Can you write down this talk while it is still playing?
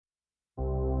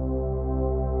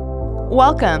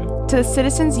Welcome to the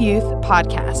Citizens Youth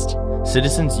Podcast.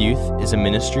 Citizens Youth is a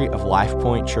ministry of Life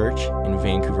Point Church in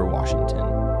Vancouver,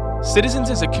 Washington. Citizens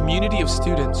is a community of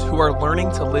students who are learning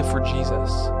to live for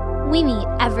Jesus. We meet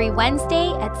every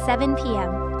Wednesday at 7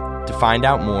 p.m. To find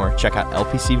out more, check out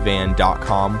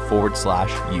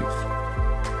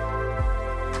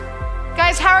lpcvan.com/youth.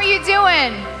 Guys, how are you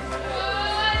doing?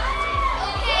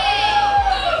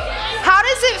 How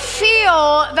does it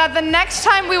feel that the next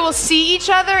time we will see each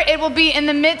other, it will be in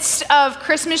the midst of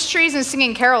Christmas trees and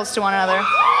singing carols to one another?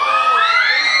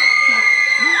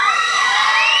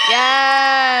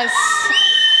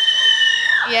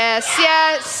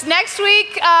 Yes. Next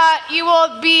week, you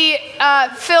will be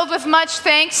filled with much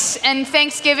thanks and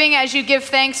thanksgiving as you give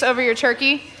thanks over your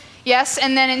turkey. Yes,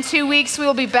 and then in 2 weeks, we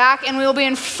will be back and we will be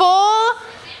in full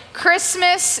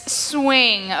Christmas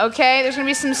swing, okay? There's going to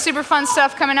be some super fun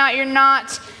stuff coming out. You're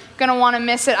not going to want to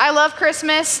miss it. I love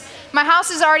Christmas. My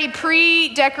house is already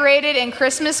pre-decorated in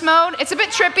Christmas mode. It's a bit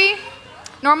trippy.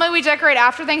 Normally, we decorate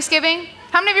after Thanksgiving.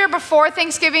 How many of you are before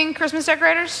Thanksgiving Christmas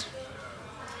decorators?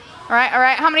 All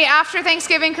right. How many after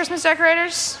Thanksgiving Christmas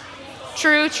decorators?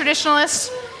 True,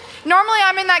 traditionalists. Normally,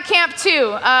 I'm in that camp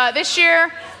too. This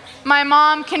year, my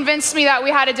mom convinced me that we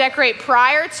had to decorate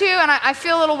prior to, and I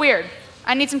feel a little weird.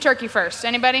 I need some turkey first.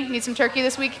 Anybody need some turkey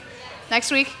this week?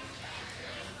 Next week?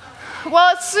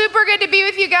 Well, it's super good to be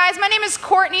with you guys. My name is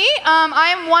Courtney. I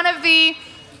am one of the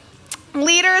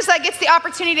leaders that gets the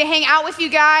opportunity to hang out with you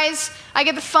guys. I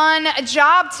get the fun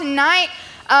job tonight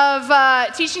of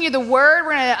teaching you the Word.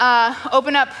 We're going to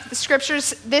open up the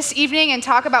scriptures this evening and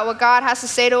talk about what God has to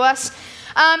say to us.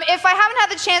 If I haven't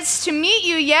had the chance to meet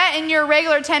you yet and you're a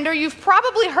regular attender, you've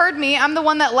probably heard me. I'm the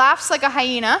one that laughs like a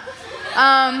hyena.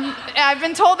 I've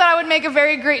been told that I would make a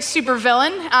very great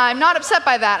supervillain. I'm not upset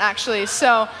by that, actually.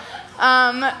 So if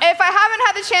I haven't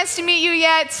had the chance to meet you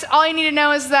yet, all you need to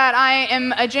know is that I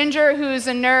am a ginger who's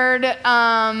a nerd,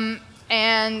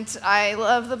 and I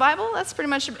love the Bible. That's pretty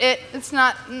much it.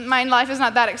 My life is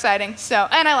not that exciting.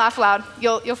 And I laugh loud.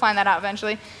 You'll find that out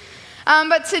eventually.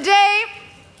 But today,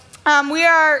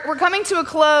 we're coming to a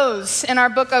close in our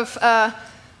book of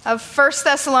 1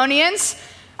 Thessalonians.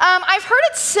 I've heard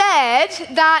it said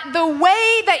that the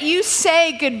way that you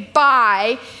say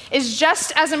goodbye is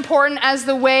just as important as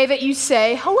the way that you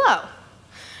say hello.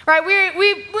 Right?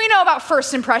 We know about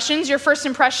first impressions. Your first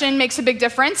impression makes a big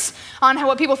difference on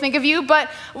what people think of you,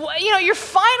 but your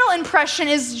final impression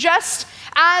is just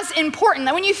as important.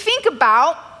 Now, when you think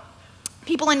about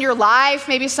people in your life,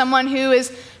 maybe someone who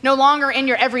is no longer in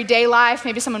your everyday life,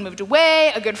 maybe someone moved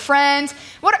away, a good friend,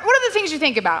 what are the things you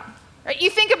think about? Right?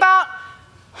 You think about,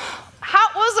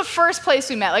 what was the first place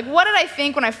we met? Like, what did I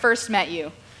think when I first met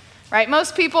you? Right?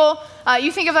 Most people, you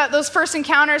think of those first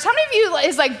encounters. How many of you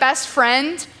is like best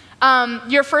friend?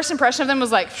 Your first impression of them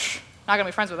was like, not gonna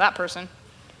be friends with that person.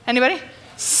 Anybody?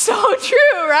 So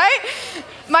true, right?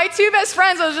 My two best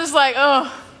friends, I was just like, oh,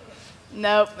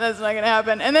 nope, that's not gonna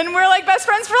happen. And then we're like best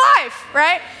friends for life,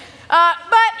 right?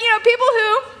 But people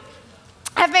who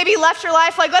have maybe left your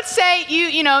life, like let's say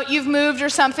you've moved or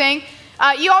something.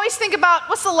 You always think about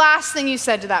what's the last thing you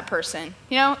said to that person.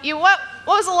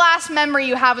 What was the last memory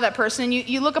you have of that person? And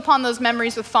you look upon those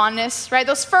memories with fondness, right?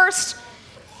 Those first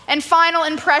and final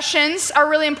impressions are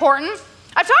really important.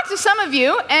 I've talked to some of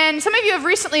you, and some of you have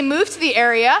recently moved to the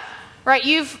area, right?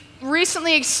 You've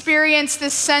recently experienced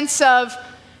this sense of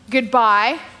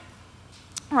goodbye,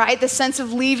 right? The sense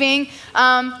of leaving.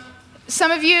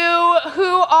 Some of you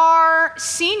who are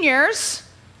seniors,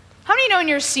 how many know when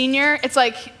you're a senior,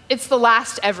 it's the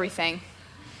last everything,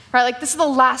 right? Like, this is the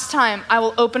last time I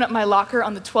will open up my locker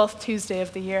on the 12th Tuesday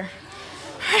of the year,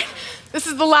 right? This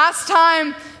is the last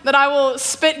time that I will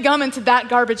spit gum into that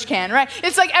garbage can, right?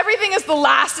 It's like everything is the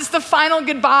last. It's the final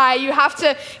goodbye. You have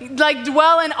to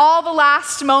dwell in all the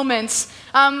last moments.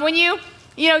 When you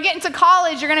get into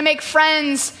college, you're gonna make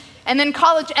friends, and then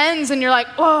college ends, and you're like,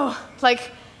 whoa,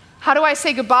 how do I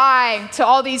say goodbye to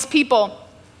all these people?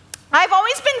 I've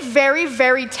always been very,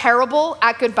 very terrible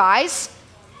at goodbyes.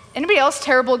 Anybody else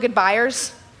terrible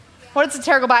goodbyers? What is a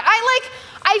terrible goodbye?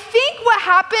 I think what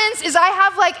happens is I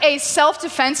have a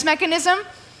self-defense mechanism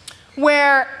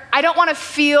where I don't want to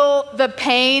feel the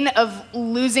pain of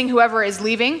losing whoever is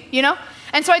leaving,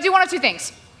 And so I do one of two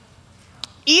things.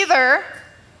 Either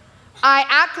I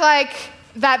act like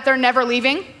that they're never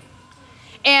leaving,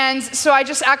 and so I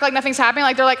just act like nothing's happening.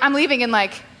 Like they're like, I'm leaving in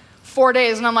 4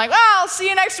 days, and I'm like, well, I'll see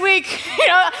you next week.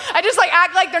 I just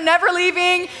act like they're never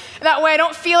leaving. That way I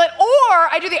don't feel it. Or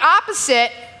I do the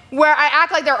opposite, where I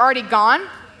act like they're already gone.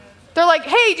 They're like,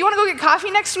 hey, do you want to go get coffee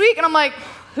next week? And I'm like,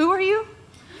 who are you?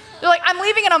 They're like, I'm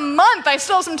leaving in a month. I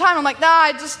still have some time. I'm like,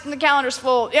 nah, the calendar's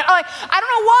full. I don't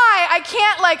know why.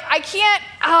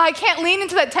 I can't lean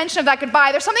into that tension of that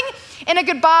goodbye. There's something in a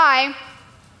goodbye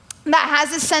that has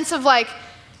this sense of like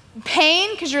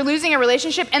pain because you're losing a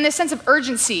relationship and this sense of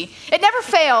urgency. It never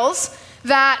fails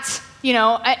that,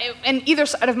 and either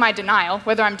side of my denial,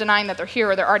 whether I'm denying that they're here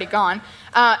or they're already gone,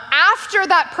 after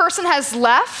that person has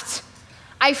left,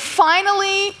 I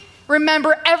finally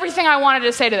remember everything I wanted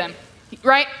to say to them,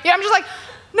 right? Yeah, I'm just like,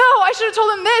 no, I should have told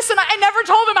them this, and I never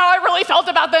told them how I really felt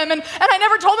about them, and I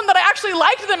never told them that I actually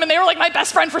liked them, and they were like my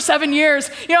best friend for 7 years.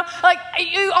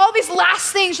 All these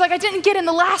last things, like I didn't get in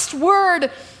the last word.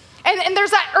 And there's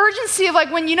that urgency of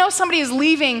like when you know somebody is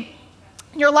leaving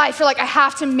your life, you're like, I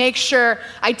have to make sure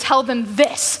I tell them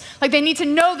this. Like they need to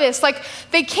know this. Like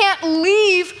they can't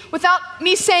leave without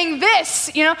me saying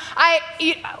this.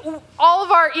 All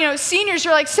of our seniors,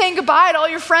 you're like saying goodbye to all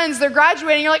your friends. They're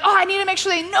graduating. You're like, oh, I need to make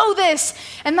sure they know this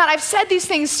and that I've said these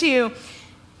things to you.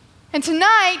 And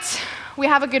tonight we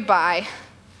have a goodbye.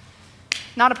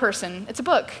 Not a person. It's a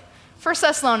book. 1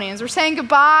 Thessalonians. We're saying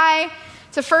goodbye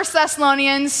to 1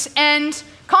 Thessalonians, and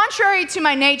contrary to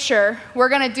my nature, we're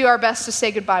going to do our best to say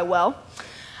goodbye well.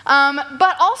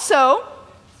 But also,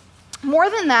 more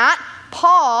than that,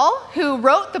 Paul, who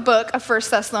wrote the book of 1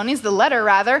 Thessalonians, the letter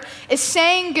rather, is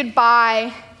saying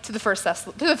goodbye to the First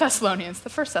Thessalonians.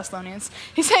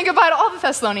 He's saying goodbye to all the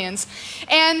Thessalonians.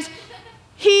 And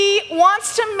he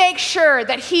wants to make sure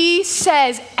that he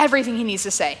says everything he needs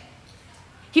to say.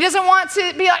 He doesn't want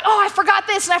to be like, oh, I forgot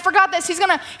this and I forgot this. He's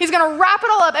gonna wrap it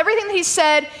all up. Everything that he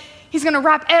said, he's gonna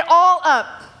wrap it all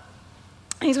up.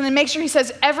 And he's gonna make sure he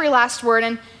says every last word.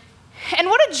 And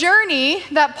what a journey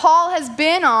that Paul has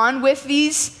been on with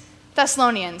these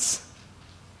Thessalonians.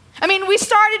 I mean, we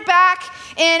started back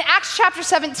in Acts chapter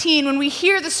 17 when we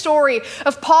hear the story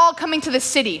of Paul coming to the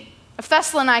city of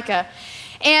Thessalonica.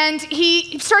 And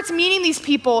he starts meeting these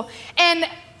people. And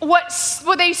what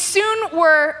they soon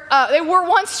were, they were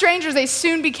once strangers, they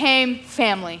soon became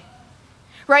family,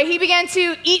 right? He began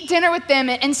to eat dinner with them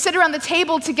and sit around the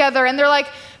table together, and they're like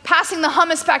passing the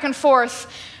hummus back and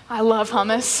forth. I love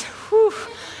hummus. Whew.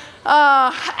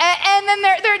 And then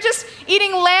they're just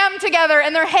eating lamb together,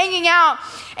 and they're hanging out,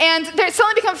 and they're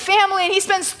suddenly become family, and he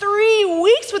spends 3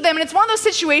 weeks with them, and it's one of those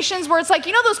situations where it's like,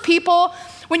 those people,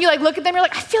 when you like look at them, you're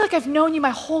like, I feel like I've known you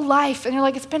my whole life, and you're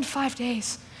like, it's been 5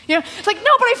 days. It's like,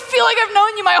 no, but I feel like I've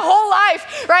known you my whole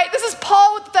life, right? This is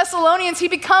Paul with the Thessalonians. He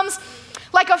becomes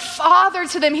like a father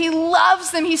to them. He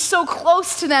loves them. He's so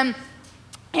close to them.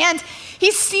 And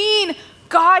he's seen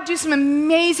God do some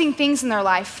amazing things in their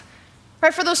life,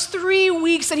 right? For those 3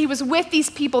 weeks that he was with these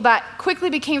people that quickly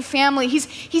became family,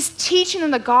 he's teaching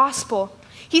them the gospel.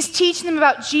 He's teaching them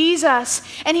about Jesus,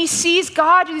 and he sees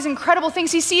God do these incredible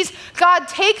things. He sees God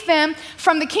take them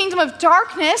from the kingdom of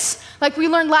darkness, like we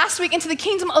learned last week, into the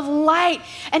kingdom of light,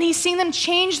 and he's seen them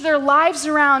change their lives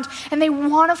around, and they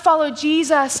want to follow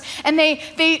Jesus, and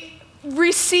they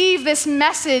receive this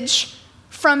message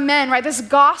from men, right? This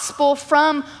gospel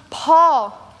from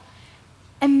Paul.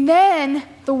 And then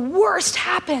the worst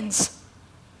happens.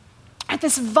 At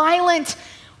this violent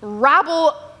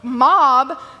rabble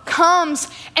mob comes,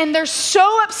 and they're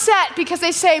so upset because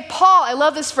they say, Paul, I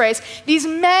love this phrase, these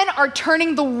men are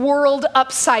turning the world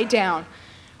upside down.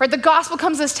 Right? The gospel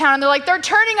comes to this town, and they're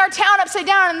turning our town upside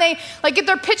down, and they like get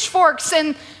their pitchforks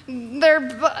and their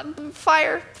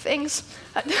fire things,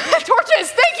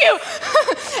 torches, thank you,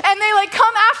 and they like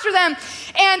come after them,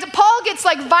 and Paul gets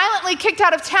like violently kicked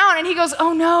out of town, and he goes,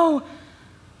 oh no,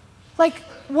 like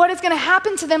what is going to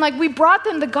happen to them? Like we brought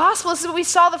them the gospel. This is what we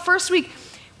saw the first week.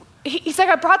 He's like,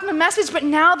 I brought them a message, but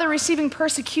now they're receiving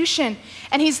persecution.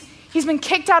 And he's been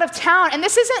kicked out of town. And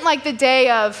this isn't like the day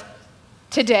of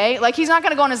today. Like he's not going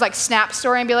to go on his like Snap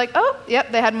story and be like, oh,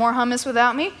 yep, they had more hummus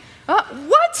without me.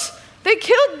 What? They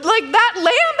killed like that lamb?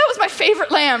 That was my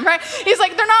favorite lamb, right? He's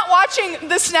like, they're not watching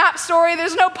the Snap story.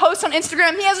 There's no post on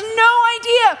Instagram. He has no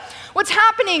idea what's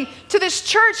happening to this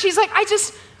church. He's like,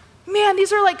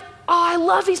 these are like, oh, I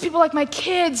love these people like my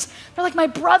kids. They're like my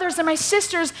brothers and my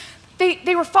sisters.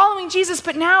 They were following Jesus,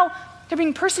 but now they're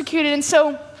being persecuted. And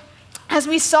so, as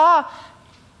we saw,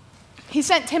 he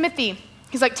sent Timothy.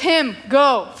 He's like, Tim,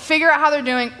 go, figure out how they're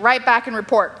doing, write back and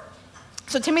report.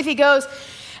 So Timothy goes,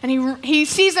 and he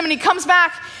sees them, and he comes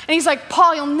back, and he's like,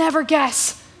 Paul, you'll never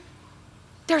guess.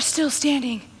 They're still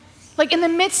standing. Like in the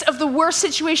midst of the worst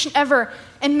situation ever,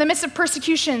 in the midst of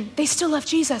persecution, they still love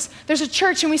Jesus. There's a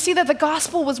church, and we see that the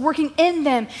gospel was working in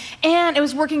them, and it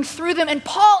was working through them. And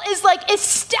Paul is like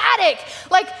ecstatic.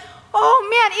 Like, oh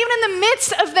man, even in the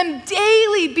midst of them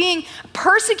daily being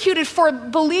persecuted for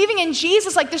believing in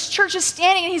Jesus, like this church is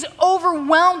standing and he's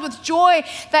overwhelmed with joy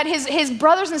that his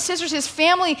brothers and sisters, his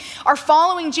family are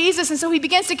following Jesus. And so he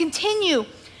begins to continue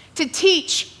to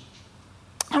teach.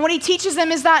 And what he teaches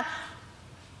them is that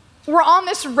we're on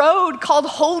this road called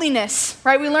holiness,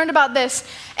 right? We learned about this.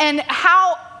 And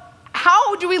how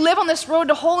do we live on this road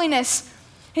to holiness?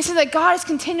 He said that God is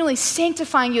continually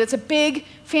sanctifying you. It's a big,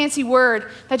 fancy word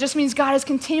that just means God is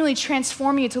continually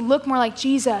transforming you to look more like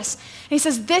Jesus. And he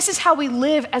says this is how we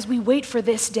live as we wait for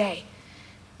this day.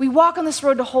 We walk on this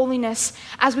road to holiness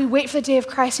as we wait for the day of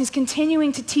Christ. He's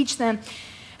continuing to teach them.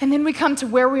 And then we come to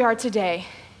where we are today.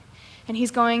 And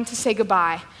he's going to say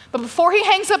goodbye. But before he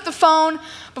hangs up the phone,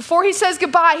 before he says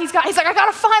goodbye, he's like, I got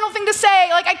a final thing to say.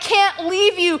 Like, I can't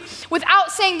leave you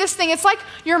without saying this thing. It's like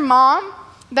your mom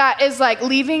that is like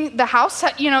leaving the house,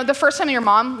 you know, the first time your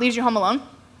mom leaves you home alone.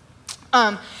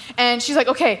 And she's like,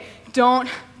 okay, don't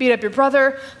beat up your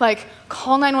brother. Like,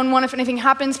 call 911 if anything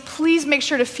happens. Please make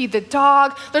sure to feed the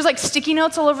dog. There's like sticky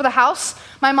notes all over the house.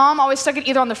 My mom always stuck it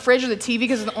either on the fridge or the TV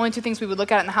because it's the only two things we would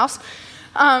look at in the house.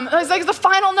 It was like the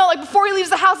final note, like before he leaves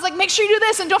the house, like make sure you do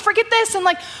this and don't forget this, and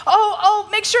like,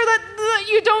 make sure that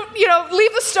you don't,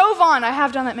 leave the stove on. I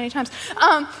have done that many times.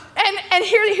 And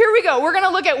here we go. We're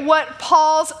gonna look at what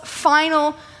Paul's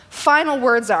final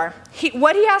words are.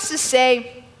 What he has to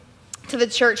say to the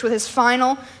church with his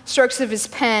final strokes of his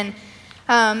pen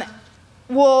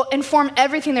will inform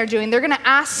everything they're doing.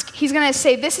 He's gonna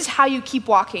say, this is how you keep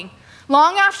walking.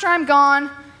 Long after I'm gone,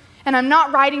 and I'm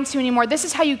not writing to you anymore, this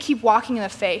is how you keep walking in the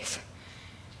faith.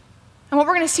 And what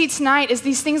we're going to see tonight is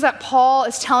these things that Paul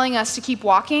is telling us to keep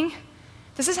walking.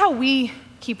 This is how we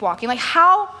keep walking. Like,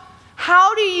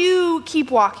 how do you keep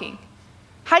walking?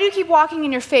 How do you keep walking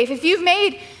in your faith? If you've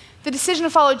made the decision to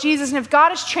follow Jesus, and if God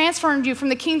has transformed you from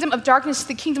the kingdom of darkness to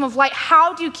the kingdom of light,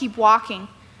 how do you keep walking?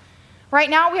 Right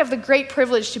now, we have the great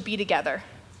privilege to be together.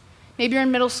 Maybe you're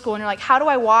in middle school, and you're like, how do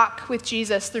I walk with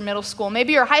Jesus through middle school?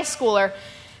 Maybe you're a high schooler,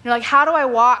 you're like, how do I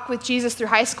walk with Jesus through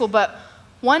high school? But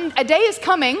a day is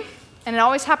coming, and it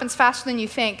always happens faster than you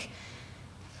think,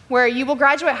 where you will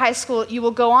graduate high school, you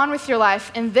will go on with your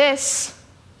life, and this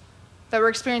that we're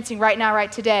experiencing right now,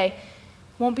 right today,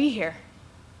 won't be here.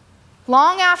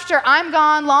 Long after I'm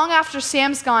gone, long after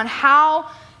Sam's gone,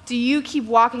 how do you keep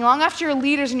walking? Long after your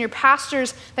leaders and your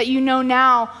pastors that you know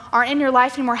now aren't in your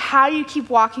life anymore, how do you keep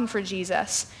walking for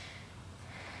Jesus?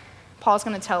 Paul's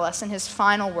going to tell us in his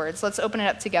final words. Let's open it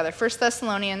up together. 1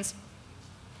 Thessalonians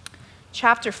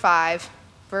chapter 5,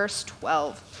 verse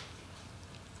 12.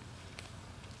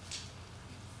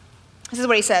 This is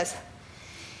what he says.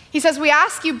 He says, we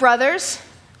ask you, brothers,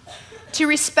 to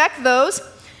respect those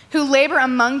who labor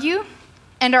among you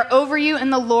and are over you in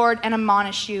the Lord and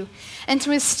admonish you, and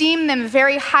to esteem them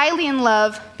very highly in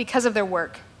love because of their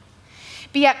work.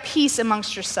 Be at peace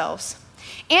amongst yourselves.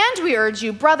 And we urge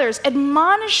you, brothers,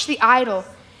 admonish the idle,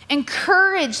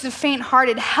 encourage the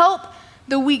faint-hearted, help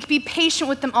the weak, be patient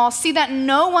with them all. See that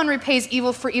no one repays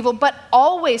evil for evil, but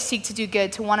always seek to do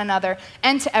good to one another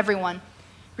and to everyone.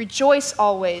 Rejoice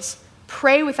always,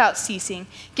 pray without ceasing,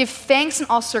 give thanks in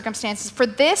all circumstances, for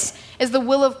this is the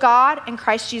will of God and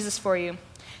Christ Jesus for you.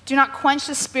 Do not quench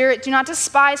the spirit, do not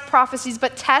despise prophecies,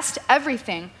 but test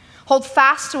everything. Hold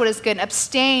fast to what is good, and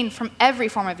abstain from every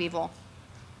form of evil.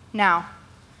 Now,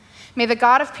 may the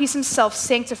God of peace himself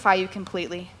sanctify you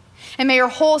completely, and may your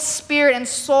whole spirit and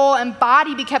soul and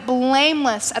body be kept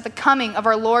blameless at the coming of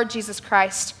our Lord Jesus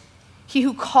Christ. He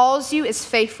who calls you is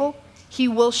faithful. He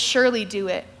will surely do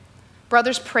it.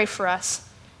 Brothers, pray for us.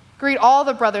 Greet all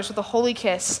the brothers with a holy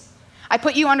kiss. I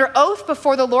put you under oath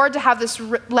before the Lord to have this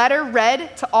letter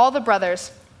read to all the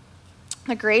brothers.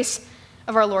 The grace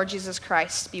of our Lord Jesus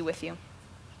Christ be with you.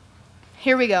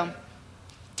 Here we go.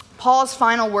 Paul's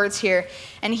final words here,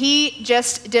 and he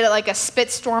just did it like a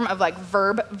spit storm of like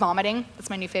verb vomiting. That's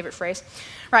my new favorite phrase,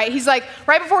 right? He's like,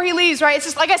 right before he leaves, right? It's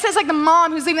just like I said, it's like the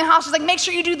mom who's leaving the house. She's like, make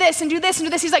sure you do this and do this and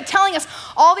do this. He's like telling us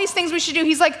all these things we should do.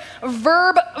 He's like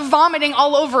verb vomiting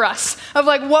all over us of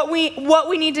like what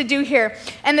we need to do here.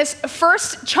 And this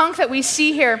first chunk that we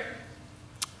see here,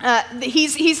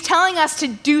 he's telling us to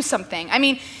do something. I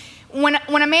mean, when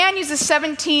a man uses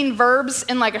 17 verbs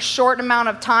in like a short amount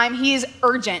of time, he is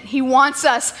urgent. He wants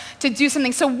us to do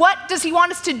something. So what does he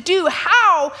want us to do?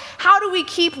 How do we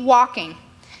keep walking?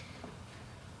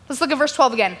 Let's look at verse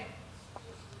 12 again.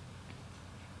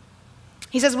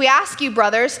 He says, we ask you,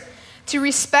 brothers, to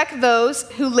respect those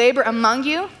who labor among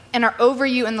you and are over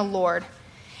you in the Lord,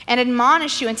 and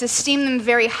admonish you and to esteem them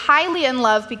very highly in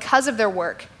love because of their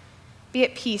work. Be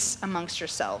at peace amongst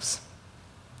yourselves.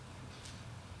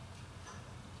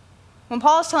 when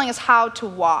Paul is telling us how to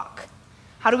walk,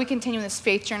 how do we continue in this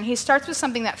faith journey, he starts with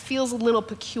something that feels a little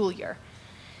peculiar.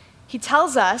 He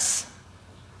tells us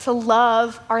to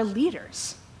love our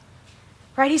leaders,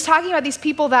 right? He's talking about these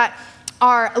people that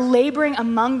are laboring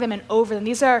among them and over them.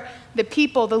 These are the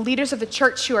people, the leaders of the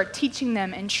church who are teaching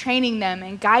them and training them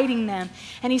and guiding them.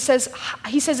 And he says,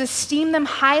 esteem them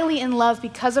highly in love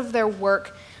because of their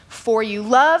work for you.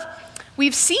 Love,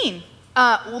 we've seen.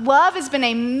 Love has been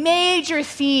a major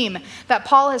theme that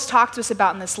Paul has talked to us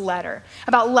about in this letter,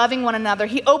 about loving one another.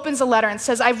 He opens the letter and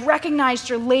says, I've recognized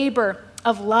your labor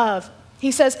of love.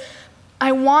 He says,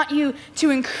 I want you to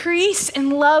increase in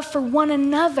love for one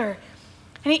another.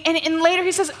 And later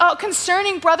he says,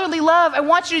 concerning brotherly love, I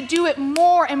want you to do it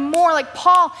more and more. Like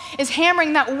Paul is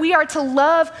hammering that we are to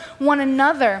love one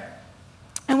another.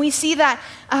 And we see that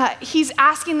he's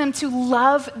asking them to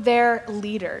love their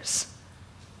leaders.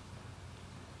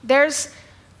 There's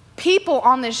people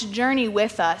on this journey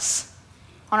with us,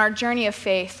 on our journey of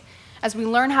faith, as we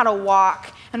learn how to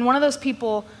walk. And one of those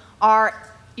people are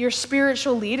your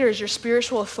spiritual leaders, your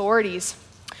spiritual authorities.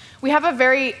 We have a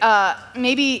very,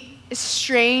 maybe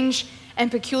strange and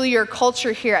peculiar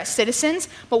culture here at Citizens,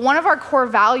 but one of our core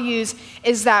values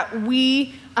is that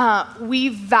we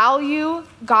value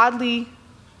godly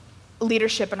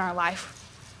leadership in our life,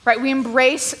 right? We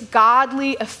embrace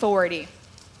godly authority.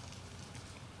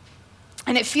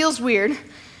 And it feels weird,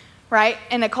 right?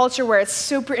 In a culture where it's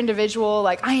super individual,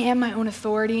 like I am my own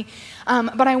authority.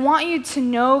 But I want you to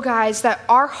know, guys, that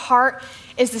our heart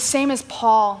is the same as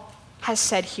Paul has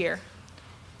said here.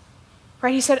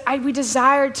 Right? He said, we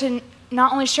desire to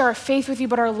not only share our faith with you,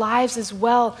 but our lives as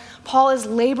well. Paul is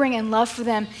laboring in love for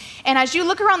them. And as you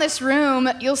look around this room,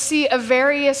 you'll see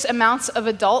various amounts of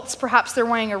adults. Perhaps they're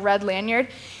wearing a red lanyard.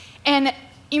 And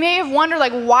you may have wondered,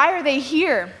 why are they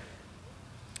here?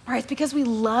 Right? It's because we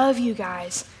love you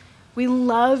guys. We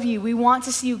love you. We want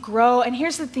to see you grow. And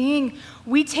here's the thing.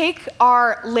 We take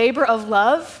our labor of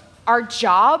love, our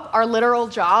job, our literal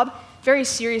job, very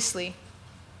seriously.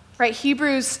 Right?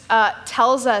 Hebrews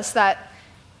tells us that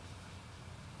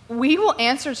we will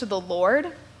answer to the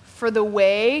Lord for the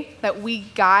way that we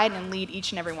guide and lead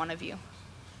each and every one of you.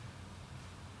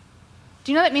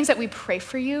 Do you know that means that we pray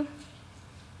for you?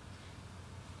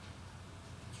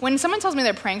 When someone tells me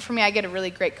they're praying for me, I get a really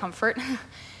great comfort.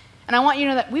 And I want you to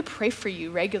know that we pray for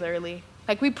you regularly.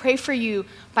 We pray for you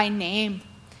by name.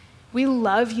 We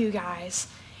love you guys.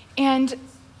 And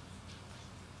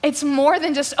it's more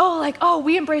than just,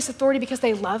 we embrace authority because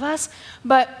they love us.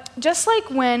 But just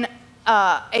like when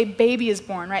a baby is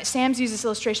born, right? Sam's used this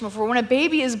illustration before. When a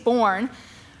baby is born,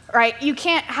 right, you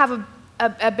can't have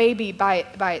a baby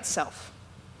by itself,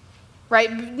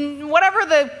 right?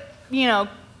 Whatever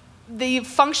the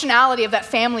functionality of that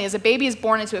family is, a baby is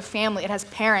born into a family. It has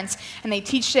parents, and they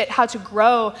teach it how to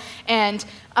grow. And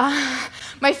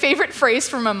my favorite phrase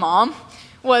from my mom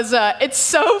was, it's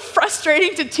so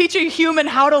frustrating to teach a human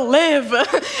how to live.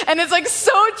 And it's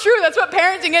so true. That's what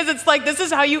parenting is. It's this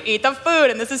is how you eat the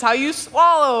food, and this is how you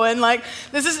swallow, and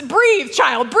this is breathe,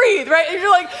 child, breathe, right? And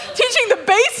you're teaching the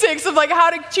basics of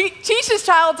how to teach this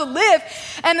child to live.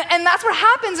 And that's what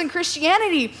happens in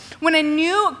Christianity. When a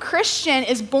new Christian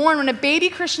is born, when a baby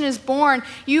Christian is born,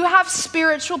 you have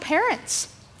spiritual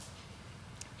parents.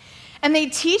 And they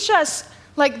teach us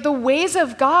the ways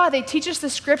of God. They teach us the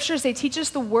scriptures. They teach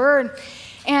us the word.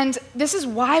 And this is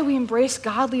why we embrace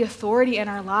godly authority in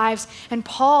our lives. And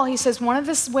Paul, he says, one of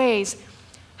the ways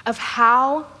of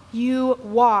how you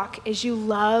walk is you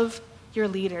love your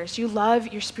leaders. You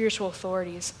love your spiritual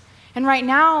authorities. And right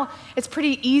now, it's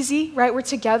pretty easy, right? We're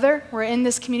together. We're in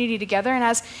this community together. And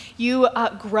as you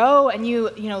grow and you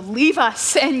leave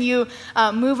us and you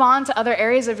move on to other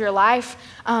areas of your life,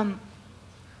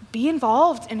 be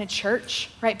involved in a church,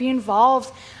 right? Be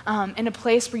involved in a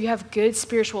place where you have good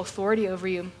spiritual authority over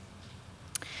you.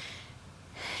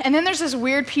 And then there's this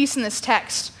weird piece in this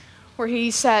text where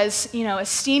he says,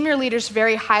 esteem your leaders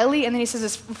very highly. And then he says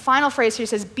this final phrase here, he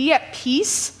says, be at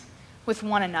peace with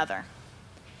one another.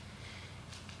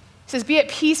 He says, be at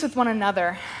peace with one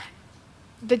another.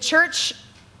 The church,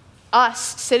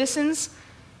 us, Citizens,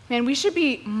 man, we should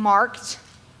be marked.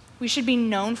 We should be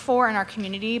known for in our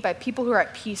community by people who are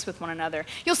at peace with one another.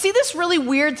 You'll see this really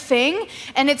weird thing,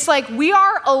 and it's we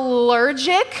are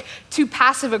allergic to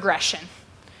passive aggression,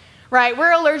 right?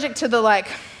 We're allergic to the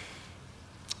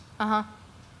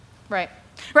right.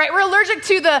 Right, we're allergic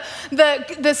to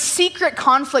the secret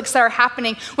conflicts that are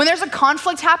happening. When there's a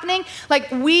conflict happening,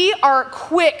 we are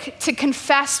quick to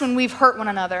confess when we've hurt one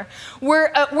another.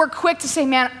 We're quick to say,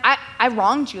 man, I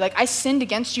wronged you. Like, I sinned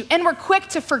against you. And we're quick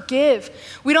to forgive.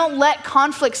 We don't let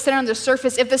conflict sit on the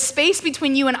surface. If the space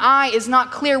between you and I is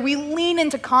not clear, we lean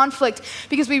into conflict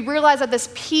because we realize that this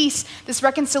peace, this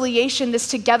reconciliation, this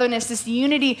togetherness, this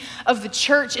unity of the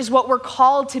church is what we're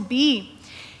called to be.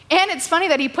 And it's funny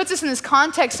that he puts us in this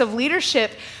context of leadership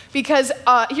because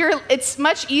it's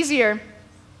much easier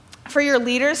for your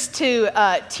leaders to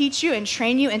teach you and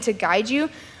train you and to guide you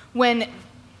when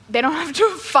they don't have to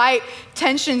fight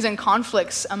tensions and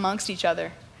conflicts amongst each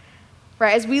other,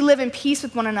 right? As we live in peace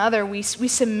with one another, we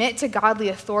submit to godly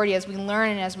authority as we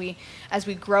learn and as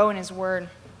we grow in his word.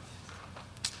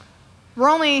 We're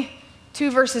only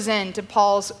 2 verses into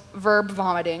Paul's verb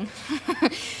vomiting,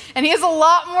 and he has a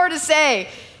lot more to say.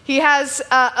 He has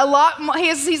a lot more,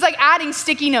 he's like adding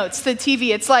sticky notes to the TV.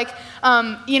 It's like,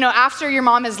 after your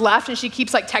mom has left and she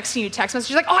keeps like texting you text messages,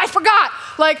 she's like, oh, I forgot.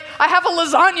 Like, I have a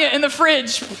lasagna in the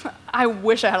fridge. I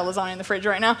wish I had a lasagna in the fridge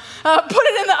right now. Put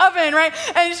it in the oven, right?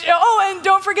 And and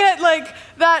don't forget like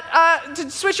that to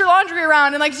switch your laundry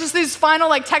around, and like just these final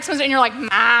like text messages, and you're like,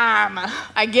 Mom,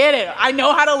 I get it. I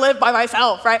know how to live by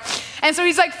myself, right? And so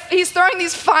he's throwing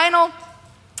these final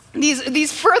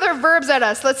these further verbs at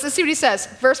us. Let's see what he says.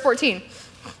 Verse 14.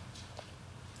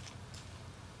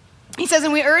 He says,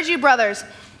 and we urge you, brothers,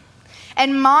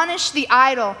 admonish the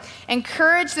idle,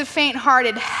 encourage the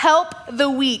faint-hearted, help the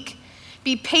weak,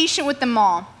 be patient with them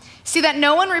all. See that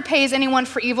no one repays anyone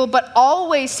for evil, but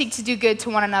always seek to do good to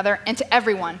one another and to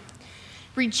everyone.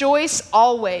 Rejoice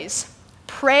always.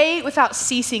 Pray without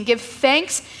ceasing. Give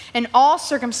thanks in all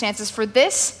circumstances, for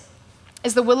this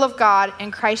is the will of God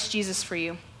in Christ Jesus for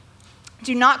you.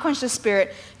 Do not quench the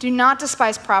spirit. Do not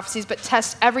despise prophecies, but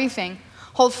test everything.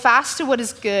 Hold fast to what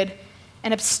is good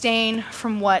and abstain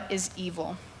from what is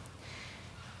evil.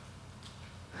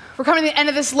 We're coming to the end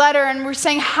of this letter and we're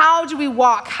saying, how do we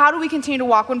walk? How do we continue to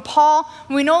walk? When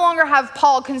we no longer have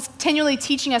Paul continually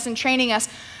teaching us and training us,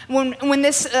 when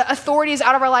this authority is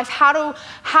out of our life,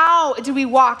 how do we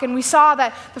walk? And we saw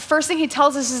that the first thing he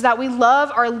tells us is that we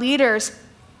love our leaders.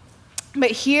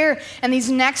 But here, in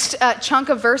these next chunk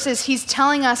of verses, he's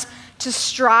telling us to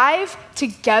strive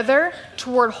together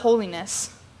toward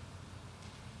holiness.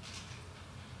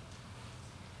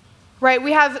 Right?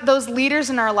 We have those leaders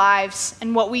in our lives,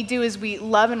 and what we do is we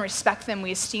love and respect them,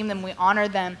 we esteem them, we honor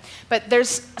them. But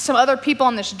there's some other people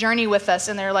on this journey with us,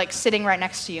 and they're like sitting right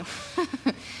next to you.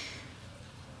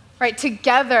 Right?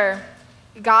 Together,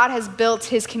 God has built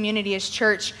his community, his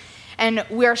church, and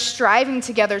we are striving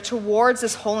together towards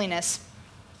this holiness.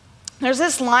 There's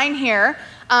this line here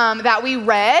that we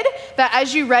read, that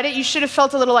as you read it, you should have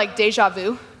felt a little like deja vu.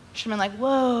 You should have been like,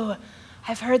 whoa,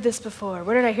 I've heard this before.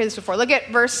 Where did I hear this before? Look at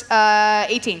verse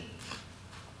 18.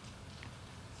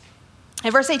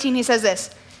 In verse 18, he says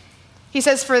this. He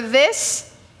says, for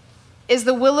this is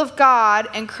the will of God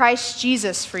in Christ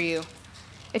Jesus for you.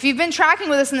 If you've been tracking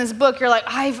with us in this book, you're like,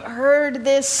 I've heard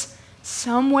this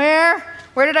somewhere.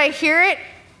 Where did I hear it?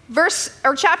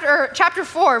 Chapter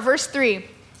 4, verse 3.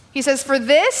 He says, for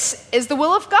this is the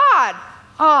will of God.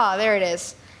 There it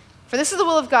is. For this is the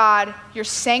will of God, your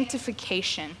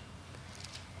sanctification.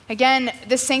 Again,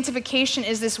 this sanctification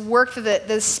is this work that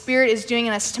the Spirit is doing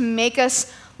in us to make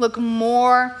us look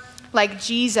more like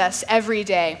Jesus every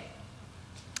day.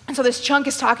 And so this chunk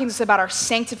is talking to us about our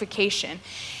sanctification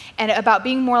and about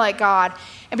being more like God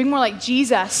and being more like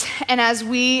Jesus. And as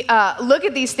we look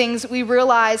at these things, we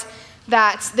realize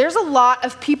that there's a lot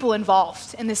of people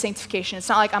involved in this sanctification. It's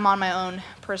not like I'm on my own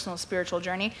personal spiritual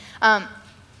journey.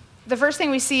 The first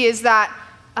thing we see is that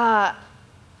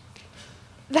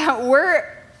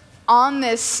we're on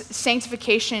this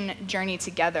sanctification journey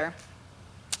together.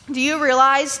 Do you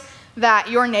realize that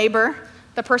your neighbor,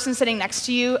 the person sitting next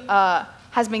to you,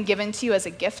 has been given to you as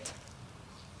a gift?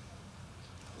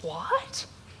 What?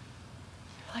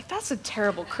 Like, that's a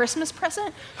terrible Christmas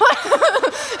present?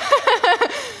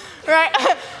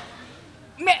 Right?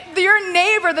 Your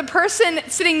neighbor, the person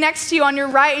sitting next to you on your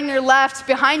right and your left,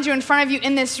 behind you, in front of you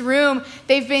in this room,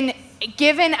 they've been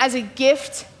given as a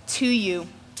gift to you.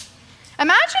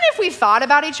 Imagine if we thought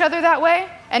about each other that way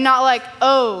and not like,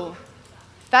 oh,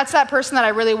 that's that person that I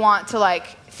really want to like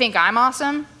think I'm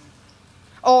awesome.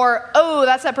 Or, oh,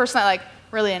 that's that person that like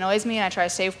really annoys me and I try to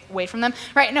stay away from them.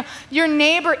 Right? No, your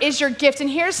neighbor is your gift. And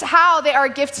here's how they are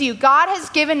a gift to you. God has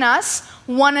given us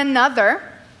one another.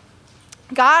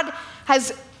 God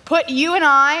has put you and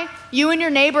I, you and your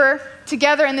neighbor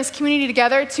together in this community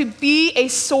together to be a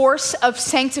source of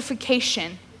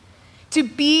sanctification, to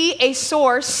be a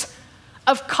source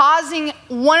of causing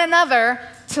one another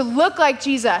to look like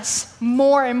Jesus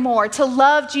more and more, to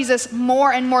love Jesus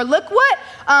more and more. Look what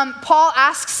Paul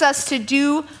asks us to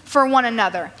do for one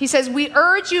another. He says, we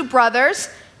urge you, brothers,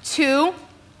 to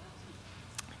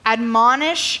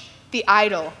admonish the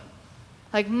idle.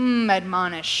 Like,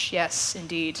 admonish, yes,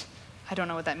 indeed. I don't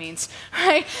know what that means,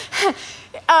 right?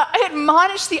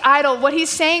 Admonish the idle. What he's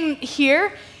saying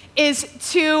here is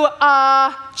to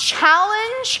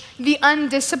challenge the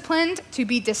undisciplined to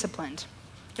be disciplined.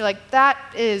 You're like,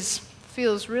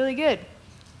 feels really good.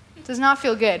 It does not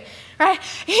feel good, right?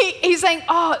 He's saying,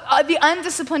 the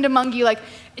undisciplined among you, like,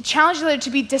 challenge each other to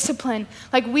be disciplined.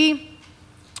 Like, we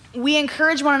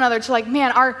encourage one another to, like,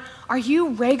 man, are you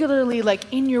regularly,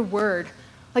 like, in your word?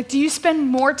 Like, do you spend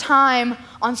more time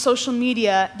on social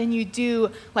media than you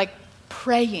do, like,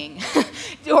 praying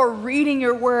or reading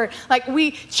your word? Like,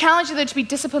 we challenge each other to be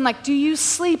disciplined. Like, do you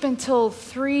sleep until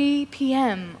 3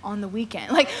 p.m. on the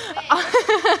weekend? Like,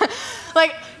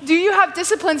 like, do you have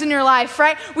disciplines in your life,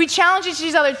 right? We challenge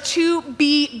each other to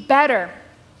be better.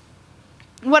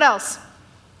 What else?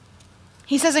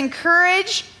 He says,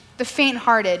 encourage the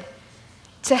faint-hearted,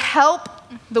 to help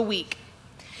the weak.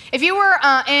 If you were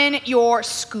in your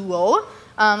school,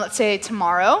 let's say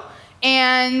tomorrow,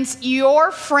 and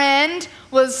your friend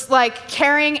was like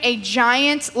carrying a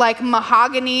giant like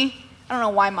mahogany, I don't know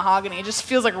why mahogany, it just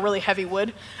feels like a really heavy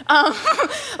wood,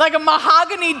 like a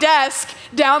mahogany desk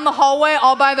down the hallway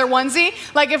all by their onesie.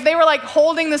 Like if they were like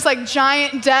holding this like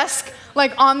giant desk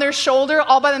like on their shoulder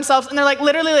all by themselves, and they're like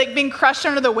literally like being crushed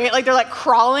under the weight, like they're like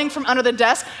crawling from under the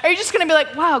desk, are you just gonna be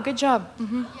like, wow, good job?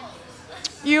 Mm-hmm.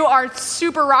 You are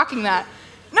super rocking that.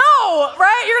 No,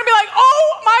 right? You're gonna be like,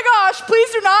 oh my gosh,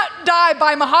 please do not die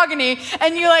by mahogany,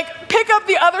 and you like pick up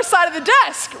the other side of the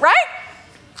desk, right?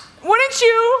 Wouldn't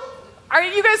you? Are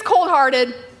you guys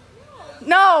cold-hearted?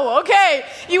 No, okay.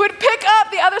 You would pick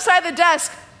up the other side of the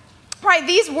desk. Right,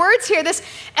 these words here, this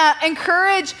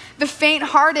encourage the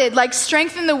faint-hearted, like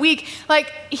strengthen the weak.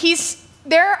 Like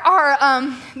there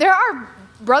are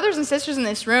brothers and sisters in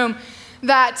this room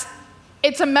that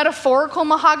it's a metaphorical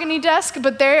mahogany desk,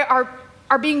 but they are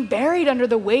being buried under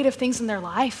the weight of things in their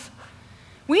life.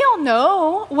 We all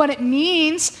know what it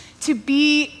means to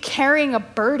be carrying a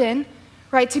burden,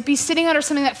 right? To be sitting under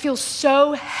something that feels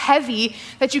so heavy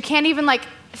that you can't even like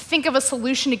think of a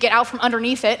solution to get out from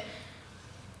underneath it.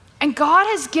 And God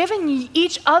has given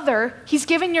each other, he's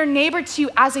given your neighbor to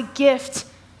you as a gift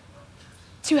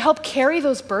to help carry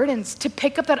those burdens, to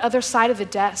pick up that other side of the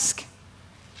desk.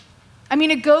 I mean,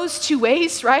 it goes two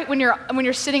ways, right? When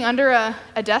you're sitting under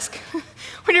a desk,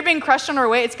 when you're being crushed under a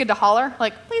weight, it's good to holler,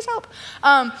 like, please help.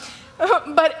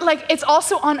 But like, it's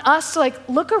also on us to like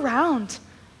look around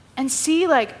and see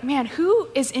like, man, who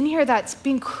is in here that's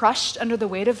being crushed under the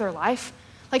weight of their life?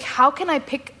 Like, how can I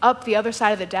pick up the other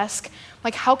side of the desk?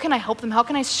 Like, how can I help them? How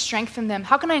can I strengthen them?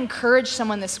 How can I encourage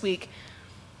someone this week?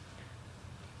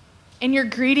 In your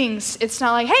greetings, it's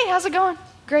not like, hey, how's it going?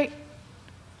 Great.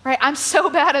 Right? I'm so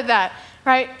bad at that,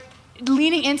 right?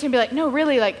 Leaning into and be like, no,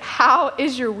 really, like, how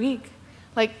is your week?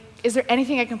 Like, is there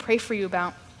anything I can pray for you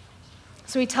about?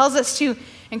 So he tells us to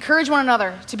encourage one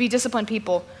another, to be disciplined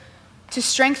people, to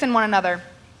strengthen one another.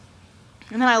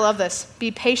 And then I love this,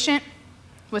 be patient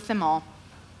with them all.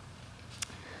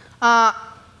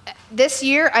 This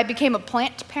year, I became a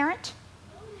plant parent.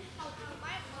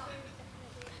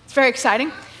 It's very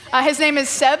exciting. His name is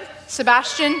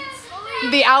Sebastian,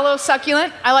 the aloe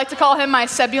succulent. I like to call him my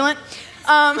Sebulent.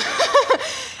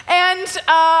 And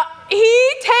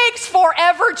he takes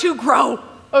forever to grow,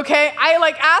 okay? I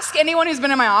like ask anyone who's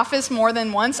been in my office more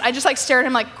than once, I just like stare at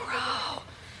him like,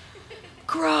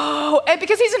 grow. And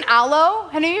because he's an aloe,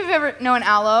 have any of you ever know an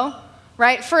aloe?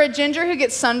 Right? For a ginger who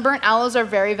gets sunburnt, aloes are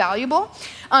very valuable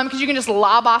because you can just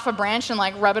lob off a branch and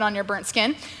like rub it on your burnt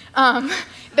skin.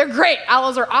 They're great.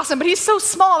 Aloes are awesome, but he's so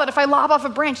small that if I lob off a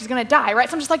branch, he's going to die, right?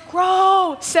 So I'm just like,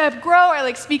 grow, Seb, grow. I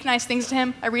like speak nice things to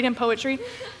him. I read him poetry.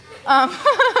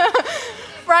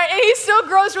 Right? And he still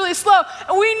grows really slow.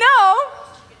 We know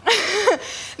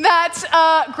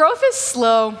that growth is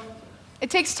slow. It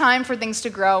takes time for things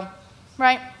to grow,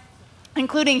 right?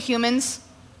 Including humans.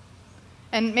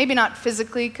 And maybe not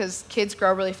physically because kids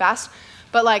grow really fast,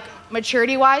 but like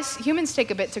maturity-wise, humans take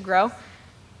a bit to grow.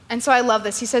 And so I love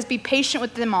this. He says, be patient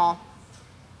with them all.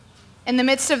 In the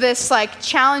midst of this, like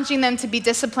challenging them to be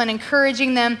disciplined,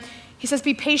 encouraging them, he says,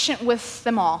 be patient with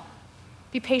them all.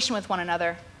 Be patient with one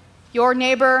another. Your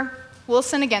neighbor will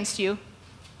sin against you,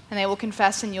 and they will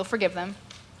confess and you'll forgive them.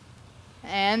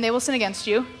 And they will sin against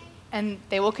you, and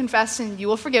they will confess and you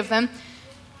will forgive them.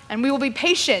 And we will be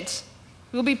patient.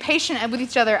 We will be patient with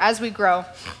each other as we grow.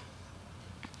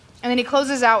 And then he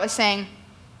closes out with saying,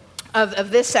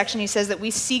 of this section, he says that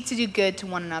we seek to do good to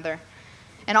one another.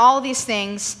 And all of these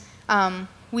things,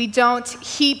 we don't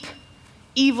heap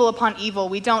evil upon evil.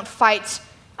 We don't fight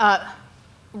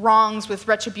wrongs with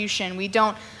retribution. We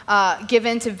don't give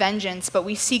in to vengeance, but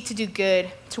we seek to do good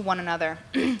to one another.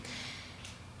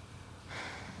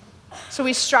 So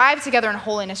we strive together in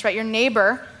holiness, right? Your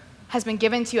neighbor has been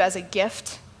given to you as a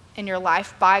gift in your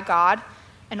life by God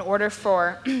in order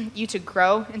for you to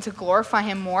grow and to glorify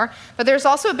him more. But there's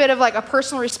also a bit of like a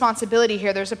personal responsibility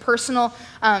here. There's a personal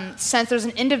sense. There's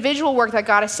an individual work that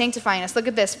God is sanctifying us. Look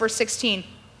at this, verse 16.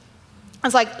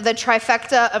 It's like the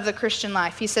trifecta of the Christian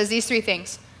life. He says these three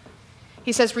things.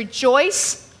 He says,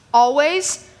 rejoice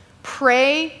always,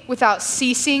 pray without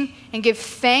ceasing, and give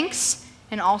thanks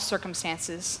in all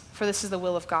circumstances, for this is the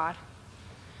will of God.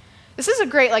 This is a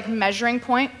great like measuring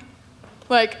point.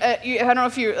 Like, I don't know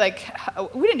if you, like,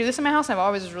 we didn't do this in my house, and I've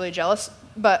always was really jealous,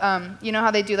 but you know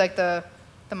how they do, like, the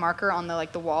marker on the,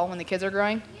 like, the wall when the kids are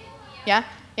growing? Yeah?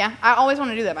 Yeah? I always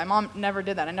want to do that. My mom never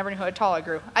did that. I never knew how tall I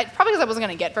grew. Probably because I wasn't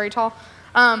going to get very tall.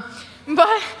 But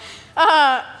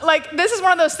this is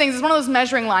one of those things. It's one of those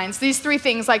measuring lines. These three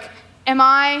things, like, am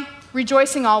I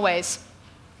rejoicing always?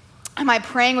 Am I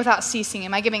praying without ceasing?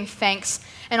 Am I giving thanks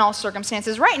in all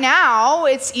circumstances? Right now,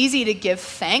 it's easy to give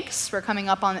thanks. We're coming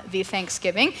up on the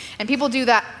Thanksgiving, and people do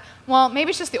that. Well,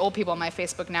 maybe it's just the old people on my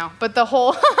Facebook now, but the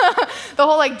whole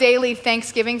like daily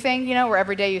Thanksgiving thing, you know, where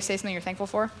every day you say something you're thankful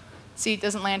for. See, it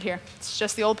doesn't land here. It's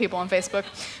just the old people on Facebook,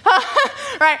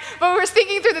 right? But we're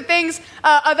thinking through the things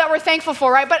that we're thankful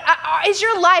for, right? But is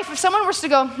your life, if someone was to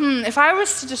go, if I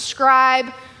was to describe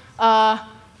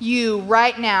you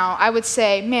right now, I would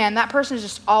say, man, that person is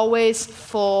just always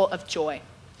full of joy,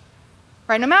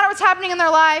 right? No matter what's happening in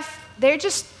their life, they're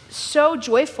just so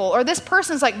joyful. Or this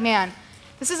person's like, man,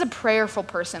 this is a prayerful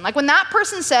person. Like when that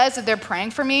person says that they're praying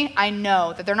for me, I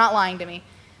know that they're not lying to me.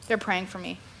 They're praying for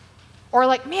me. Or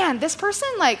like, man, this person,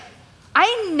 like,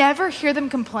 I never hear them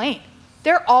complain.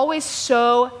 They're always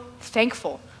so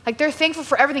thankful. Like they're thankful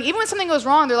for everything. Even when something goes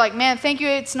wrong, they're like, man, thank you,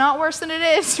 it's not worse than it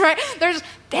is, right? They're just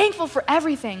thankful for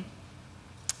everything.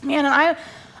 Man, and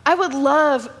I would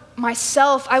love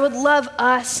myself, I would love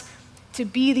us to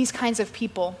be these kinds of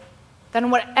people that in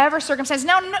whatever circumstance.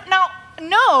 Now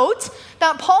note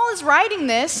that Paul is writing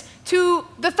this to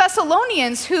the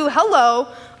Thessalonians who,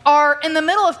 are in the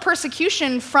middle of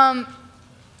persecution from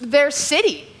their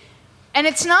city. And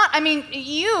it's not, I mean,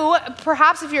 you,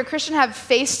 perhaps if you're a Christian, have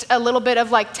faced a little bit of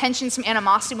like tension, some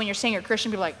animosity when you're saying you're a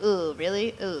Christian. People are like, ooh,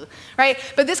 really? Ooh, right?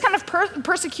 But this kind of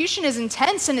persecution is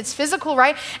intense and it's physical,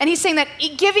 right? And he's saying that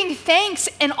giving thanks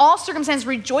in all circumstances,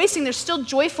 rejoicing, they're still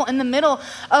joyful in the middle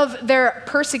of their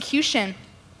persecution.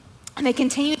 And they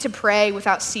continue to pray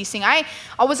without ceasing. I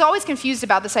was always confused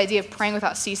about this idea of praying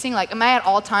without ceasing. Like, am I at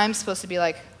all times supposed to be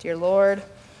like, dear Lord,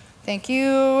 thank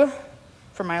you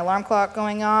for my alarm clock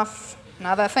going off.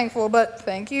 Not that thankful, but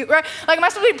thank you, right? Like, am I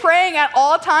supposed to be praying at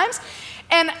all times?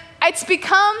 And it's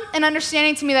become an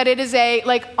understanding to me that it is a,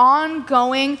 like,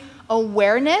 ongoing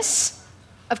awareness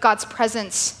of God's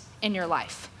presence in your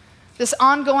life. This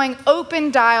ongoing open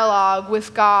dialogue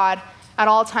with God at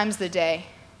all times of the day.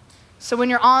 So when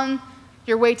you're on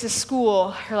your way to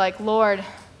school, you're like, Lord,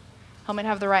 help me to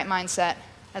have the right mindset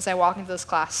as I walk into this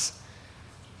class.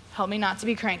 Help me not to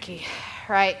be cranky,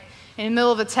 right? In the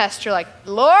middle of a test, you're like,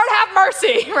 Lord, have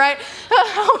mercy, right?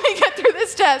 Help me get through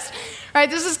this test, right?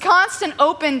 There's this constant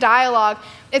open dialogue.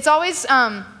 It's always,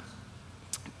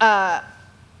 I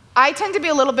tend to be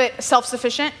a little bit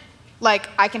self-sufficient, like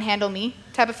I can handle me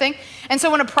type of thing. And so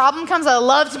when a problem comes, I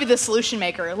love to be the solution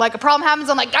maker. Like a problem happens,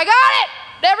 I'm like, I got it!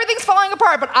 Everything's falling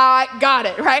apart, but I got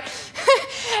it, right?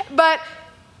 But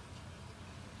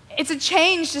it's a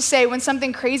change to say when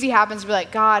something crazy happens, we're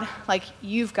like, God, like,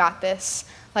 you've got this.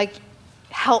 Like,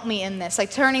 help me in this.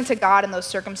 Like, turning to God in those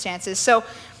circumstances. So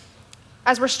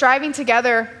as we're striving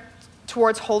together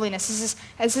towards holiness,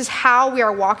 this is how we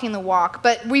are walking the walk.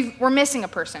 But we're missing a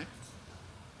person.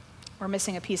 We're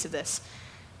missing a piece of this.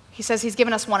 He says he's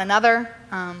given us one another.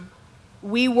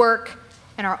 We work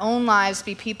in our own lives to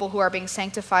be people who are being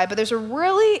sanctified. But there's a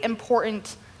really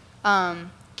important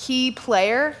key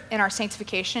player in our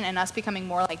sanctification and us becoming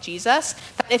more like Jesus.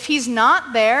 That if he's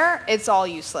not there, it's all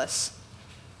useless.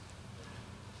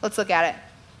 Let's look at it.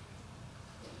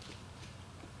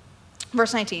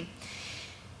 Verse 19.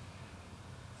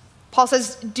 Paul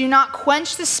says, do not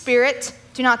quench the spirit,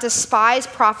 do not despise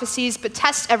prophecies, but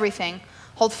test everything.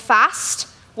 Hold fast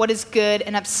what is good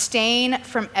and abstain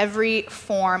from every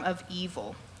form of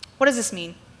evil. What does this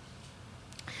mean?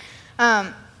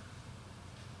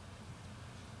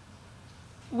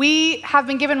 we have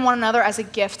been given one another as a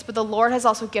gift, but the Lord has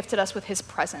also gifted us with his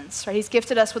presence, right? He's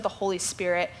gifted us with the Holy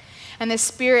Spirit. And this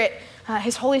Spirit,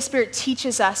 his Holy Spirit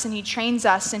teaches us and he trains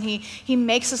us and he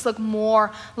makes us look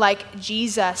more like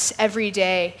Jesus every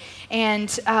day. And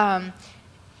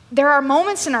there are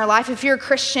moments in our life, if you're a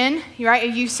Christian, right,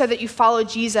 you said that you follow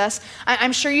Jesus,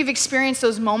 I'm sure you've experienced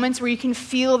those moments where you can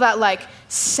feel that like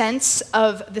sense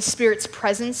of the Spirit's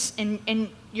presence in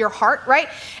your heart, right?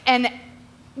 And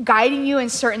guiding you in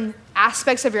certain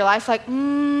aspects of your life, like,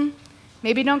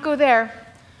 maybe don't go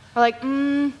there. Or like,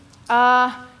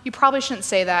 you probably shouldn't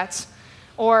say that.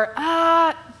 Or,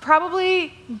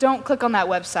 probably don't click on that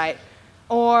website.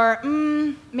 Or,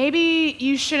 maybe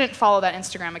you shouldn't follow that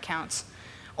Instagram account.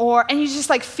 And you just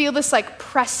like feel this like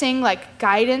pressing like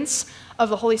guidance of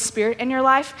the Holy Spirit in your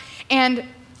life. And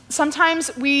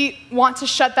sometimes we want to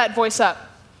shut that voice up.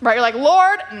 Right, you're like,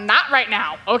 Lord, not right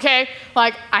now, okay?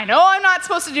 Like, I know I'm not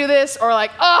supposed to do this, or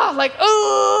like, I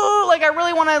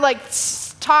really want to like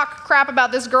talk crap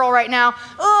about this girl right now.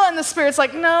 And the Spirit's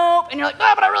like, nope. And you're like,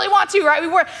 but I really want to,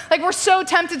 right? We're so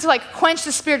tempted to like quench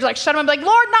the Spirit, to like shut him up, and be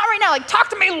like, Lord, not right now. Like,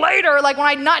 talk to me later, like when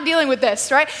I'm not dealing with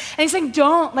this, right? And he's saying,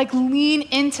 don't, like lean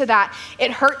into that. It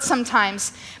hurts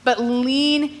sometimes, but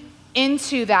lean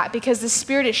into that because the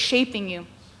Spirit is shaping you.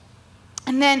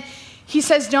 And then he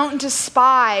says, don't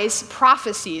despise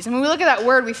prophecies. And when we look at that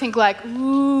word, we think like,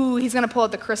 ooh, he's going to pull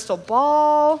out the crystal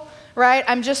ball, right?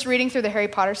 I'm just reading through the Harry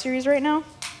Potter series right now.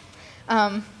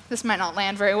 This might not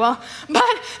land very well,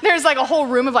 but there's like a whole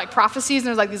room of like prophecies, and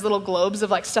there's like these little globes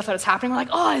of like stuff that is happening. We're like,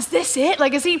 oh, is this it?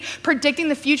 Like, is he predicting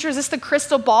the future? Is this the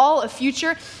crystal ball of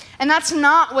future? And that's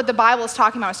not what the Bible is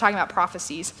talking about. It's talking about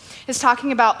prophecies. It's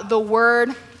talking about the word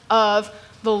of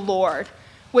the Lord,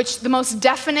 which the most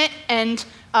definite and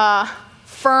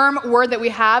firm word that we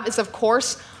have is, of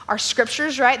course, our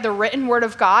scriptures, right? The written word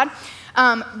of God.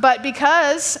 But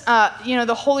because,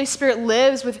 the Holy Spirit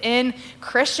lives within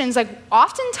Christians, like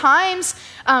oftentimes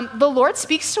the Lord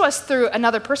speaks to us through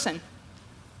another person.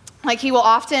 Like he will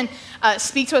often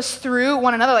speak to us through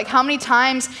one another. Like how many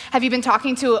times have you been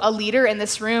talking to a leader in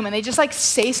this room and they just like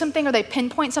say something or they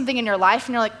pinpoint something in your life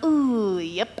and you're like, ooh,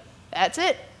 yep, that's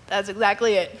it. That's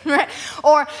exactly it, right?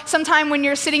 Or sometime when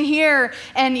you're sitting here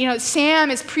and, Sam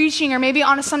is preaching, or maybe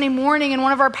on a Sunday morning and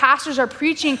one of our pastors are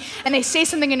preaching and they say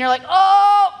something and you're like,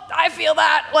 oh, I feel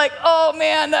that. Like, oh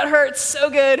man, that hurts so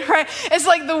good, right? It's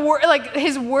like the word, like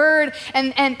his word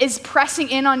and is pressing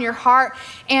in on your heart.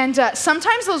 And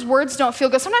sometimes those words don't feel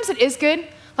good. Sometimes it is good.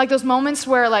 Like those moments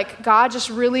where like God just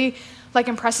really like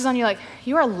impresses on you, like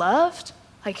you are loved,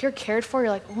 like you're cared for. You're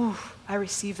like, ooh, I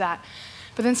receive that.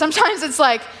 But then sometimes it's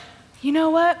like, you know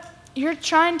what? You're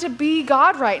trying to be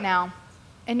God right now,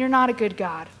 and you're not a good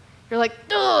God. You're like,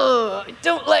 ugh, I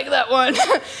don't like that one.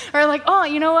 Or like, oh,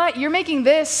 you know what? You're making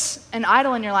this an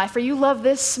idol in your life, or you love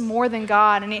this more than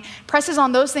God. And he presses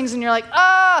on those things, and you're like,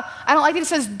 I don't like it. He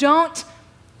says, don't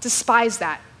despise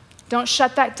that. Don't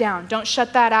shut that down. Don't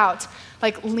shut that out.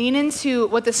 Like, lean into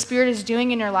what the Spirit is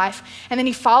doing in your life. And then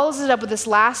he follows it up with this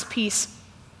last piece.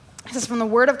 He says, from the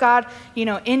word of God,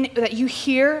 that you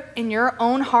hear in your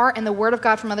own heart and the word of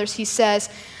God from others, he says,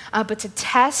 but to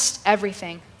test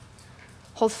everything,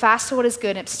 hold fast to what is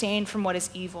good and abstain from what is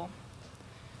evil.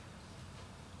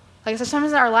 Like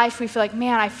sometimes in our life, we feel like,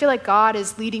 man, I feel like God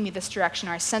is leading me this direction,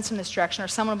 or I sense him this direction, or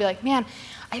someone will be like, man,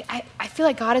 I feel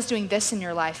like God is doing this in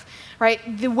your life,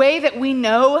 right? The way that we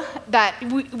know that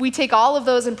we take all of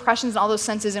those impressions and all those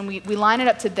senses and we line it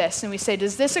up to this, and we say,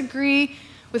 does this agree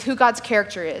with who God's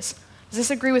character is? Does this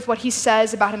agree with what he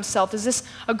says about himself? Does this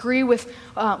agree with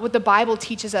what the Bible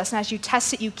teaches us? And as you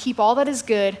test it, you keep all that is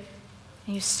good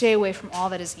and you stay away from all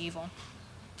that is evil.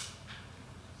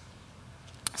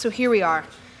 So here we are.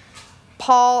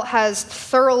 Paul has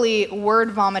thoroughly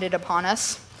word vomited upon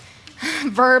us,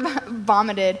 verb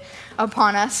vomited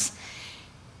upon us.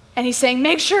 And he's saying,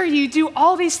 make sure you do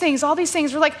all these things.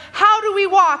 We're like, how do we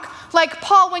walk? Like,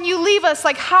 Paul, when you leave us,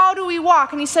 like, how do we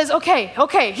walk? And he says, okay,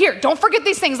 here, don't forget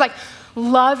these things. Like,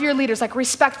 love your leaders, like,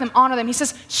 respect them, honor them. He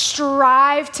says,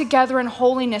 strive together in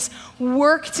holiness.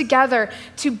 Work together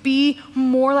to be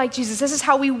more like Jesus. This is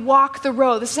how we walk the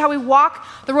road. This is how we walk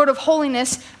the road of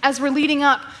holiness as we're leading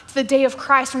up to the day of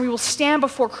Christ, when we will stand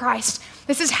before Christ.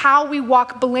 This is how we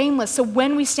walk blameless. So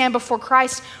when we stand before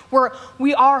Christ,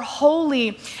 we are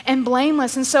holy and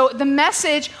blameless. And so the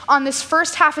message on this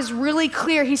first half is really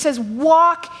clear. He says,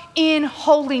 walk in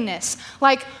holiness.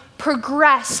 Like,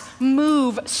 progress,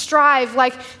 move, strive.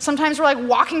 Like, sometimes we're like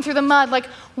walking through the mud. Like,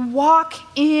 walk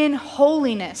in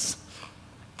holiness.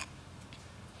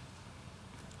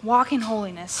 Walk in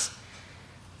holiness.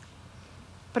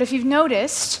 But if you've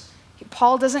noticed,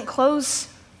 Paul doesn't close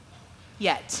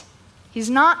yet. He's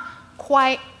not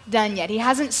quite done yet. He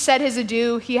hasn't said his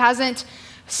adieu. He hasn't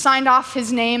signed off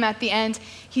his name at the end.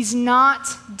 He's not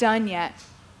done yet.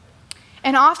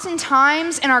 And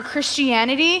oftentimes in our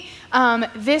Christianity,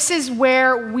 this is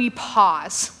where we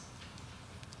pause.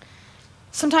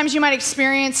 Sometimes you might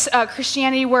experience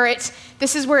Christianity where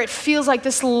this is where it feels like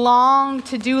this long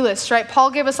to-do list, right?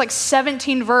 Paul gave us like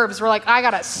 17 verbs. We're like, I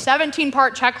got a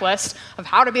 17-part checklist of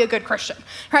how to be a good Christian,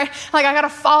 right? Like I got to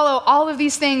follow all of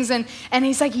these things. And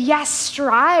he's like, yes,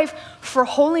 strive for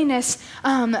holiness.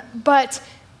 But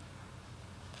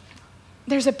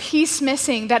there's a piece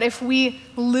missing that if we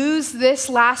lose this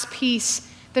last piece,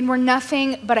 then we're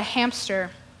nothing but a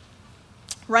hamster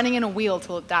running in a wheel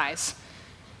till it dies.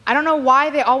 I don't know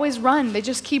why they always run. They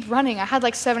just keep running. I had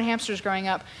like 7 hamsters growing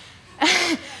up.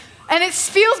 And it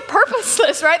feels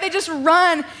purposeless, right? They just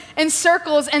run in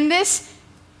circles. And this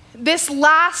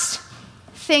last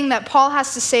thing that Paul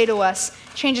has to say to us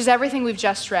changes everything we've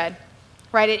just read,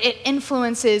 right? It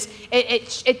influences,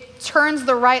 it turns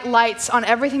the right lights on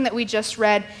everything that we just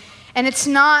read. And it's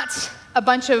not a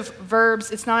bunch of verbs.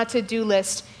 It's not a to-do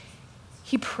list.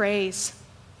 He prays.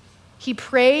 He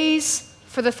prays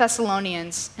for the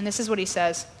Thessalonians, and this is what he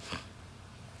says.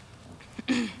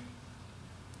 He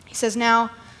says, now,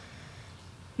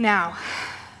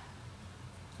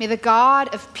 may the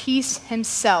God of peace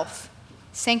himself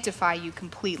sanctify you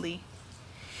completely,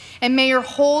 and may your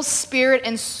whole spirit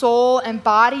and soul and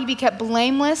body be kept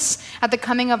blameless at the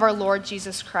coming of our Lord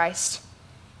Jesus Christ.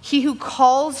 He who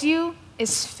calls you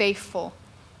is faithful.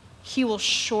 He will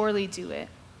surely do it.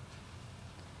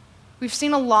 We've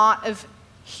seen a lot of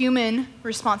human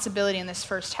responsibility in this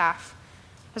first half.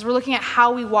 As we're looking at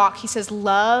how we walk, he says,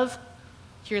 love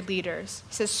your leaders.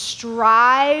 He says,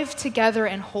 strive together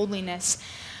in holiness.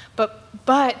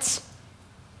 But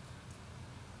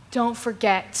don't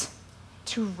forget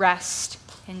to rest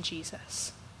in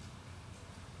Jesus.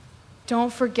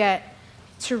 Don't forget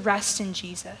to rest in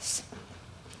Jesus,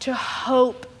 to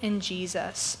hope in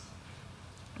Jesus.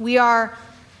 We are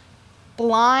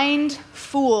blind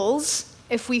fools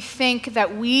if we think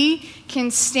that we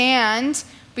can stand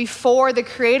before the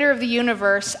creator of the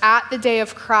universe at the day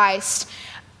of Christ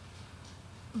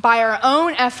by our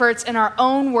own efforts and our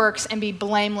own works and be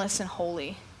blameless and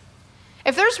holy.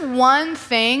 If there's one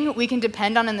thing we can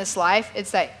depend on in this life,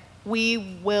 it's that we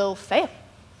will fail.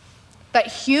 That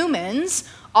humans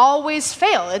always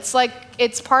fail.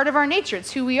 It's part of our nature.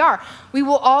 It's who we are. We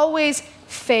will always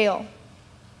fail.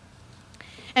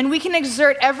 And we can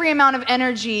exert every amount of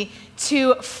energy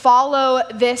to follow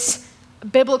this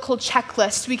biblical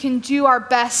checklist. We can do our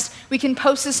best. We can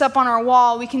post this up on our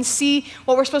wall. We can see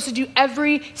what we're supposed to do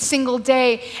every single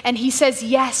day. And he says,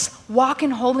 yes, walk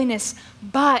in holiness,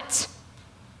 but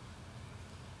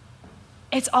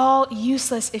it's all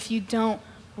useless if you don't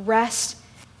rest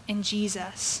in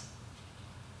Jesus.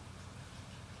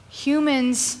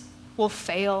 Humans will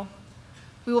fail.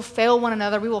 We will fail one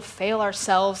another. We will fail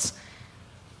ourselves.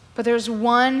 But there's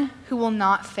one who will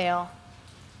not fail.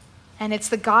 And it's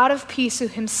the God of peace who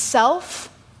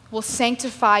himself will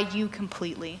sanctify you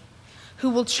completely, who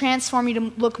will transform you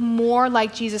to look more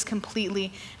like Jesus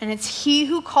completely. And it's he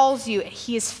who calls you.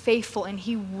 He is faithful and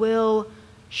he will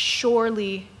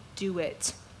surely do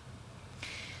it.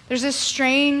 There's this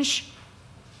strange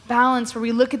balance where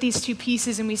we look at these two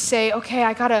pieces and we say, okay,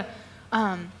 I gotta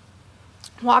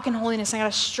walk in holiness. I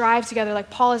gotta strive together. Like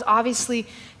Paul is obviously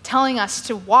telling us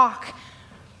to walk,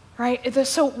 right?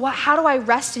 So how do I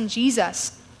rest in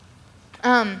Jesus?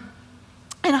 In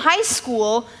high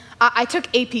school, I took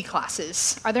AP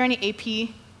classes. Are there any AP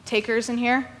takers in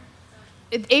here?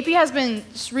 AP has been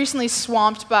recently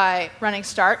swamped by Running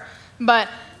Start, but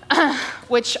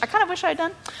which I kind of wish I had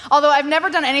done. Although I've never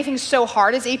done anything so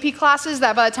hard as AP classes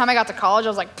that by the time I got to college, I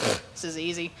was like, this is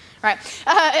easy, right?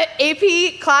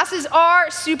 AP classes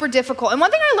are super difficult. And one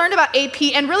thing I learned about AP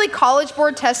and really college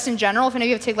board tests in general, if any of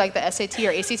you have taken like the SAT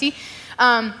or ACT,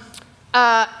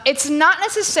 it's not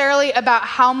necessarily about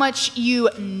how much you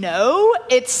know.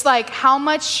 It's like how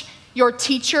much your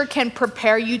teacher can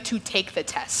prepare you to take the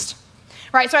test.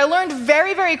 Right, so I learned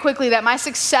very, very quickly that my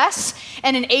success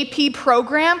in an AP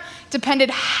program depended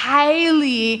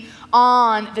highly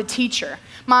on the teacher.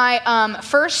 My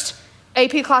first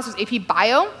AP class was AP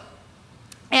Bio,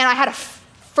 and I had a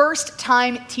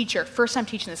first-time teaching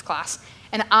this class,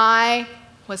 and I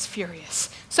was furious.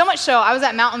 So much so, I was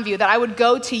at Mountain View that I would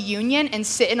go to Union and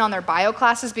sit in on their bio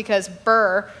classes because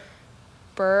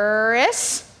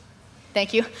Burris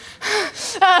Thank you.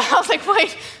 I was like,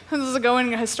 wait, this is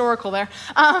going historical there.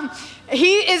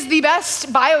 He is the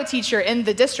best bio teacher in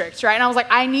the district, right? And I was like,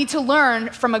 I need to learn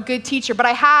from a good teacher. But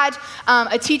I had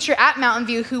a teacher at Mountain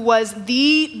View who was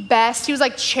the best. He was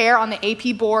like chair on the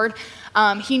AP board.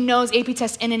 He knows AP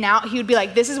tests in and out. He would be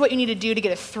like, this is what you need to do to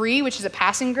get a 3, which is a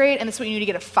passing grade, and this is what you need to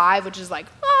get a 5, which is like,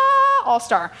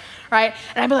 all-star, right?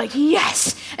 And I'd be like,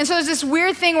 yes. And so there's this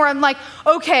weird thing where I'm like,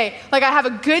 okay, like I have a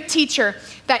good teacher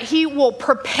that he will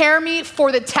prepare me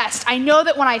for the test. I know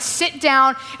that when I sit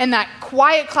down in that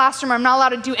quiet classroom, I'm not allowed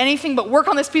to do anything but work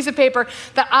on this piece of paper,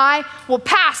 that I will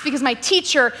pass because my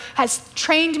teacher has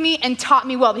trained me and taught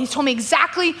me well. He's told me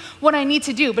exactly what I need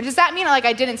to do. But does that mean like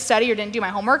I didn't study or didn't do my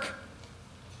homework?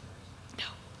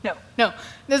 No.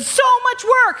 There's so much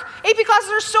work. AP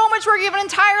classes are so much work. You have an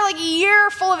entire like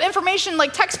year full of information,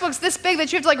 like textbooks this big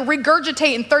that you have to like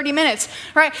regurgitate in 30 minutes,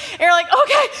 right? And you're like,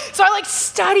 okay. So I like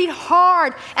studied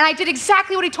hard and I did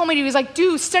exactly what he told me to do. He was like,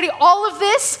 dude, study all of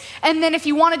this. And then if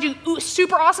you want to do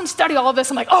super awesome, study all of this.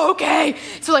 I'm like, oh, okay.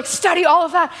 So like study all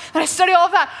of that. And I study all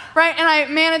of that, right? And I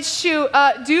managed to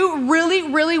do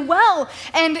really, really well.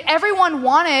 And everyone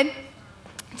wanted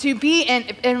to be in,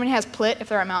 if anyone has Plitt, if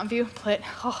they're at Mountain View, Plitt,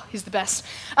 oh, he's the best.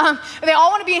 They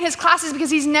all want to be in his classes because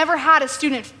he's never had a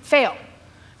student fail,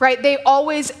 right? They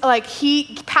always, like,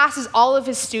 he passes all of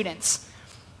his students.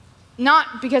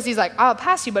 Not because he's like, I'll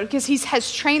pass you, but because he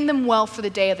has trained them well for the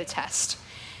day of the test.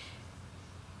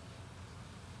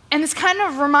 And this kind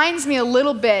of reminds me a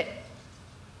little bit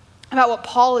about what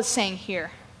Paul is saying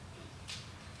here.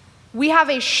 We have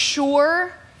a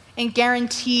sure and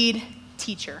guaranteed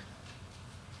teacher.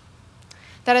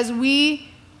 That as we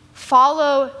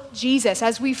follow Jesus,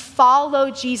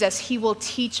 he will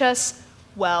teach us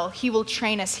well. He will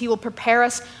train us. He will prepare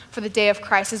us for the day of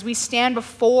Christ. As we stand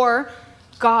before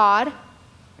God,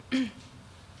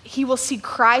 he will see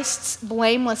Christ's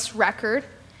blameless record.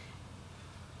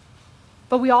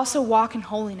 But we also walk in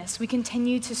holiness. We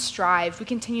continue to strive. We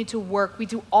continue to work. We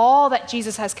do all that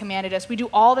Jesus has commanded us. We do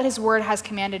all that his word has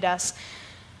commanded us.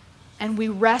 And we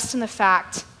rest in the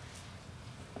fact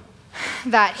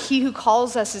that he who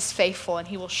calls us is faithful and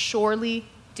he will surely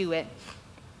do it.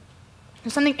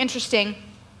 There's something interesting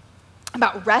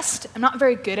about rest. I'm not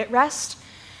very good at rest,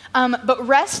 but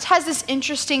rest has this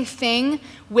interesting thing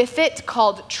with it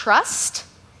called trust.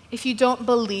 If you don't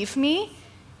believe me,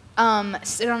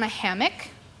 sit on a hammock.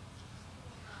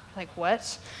 Like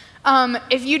what?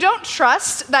 If you don't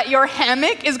trust that your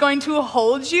hammock is going to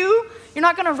hold you, you're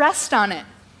not going to rest on it.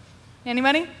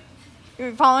 Anybody?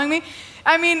 You following me?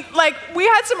 I mean, like, we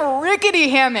had some rickety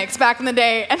hammocks back in the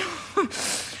day, and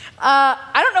I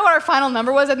don't know what our final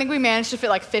number was. I think we managed to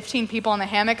fit like 15 people on the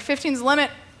hammock. 15's the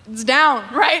limit. It's down,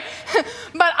 right?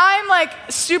 But I'm like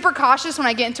super cautious when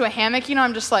I get into a hammock. You know,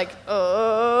 I'm just like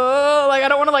I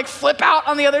don't want to like flip out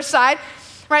on the other side,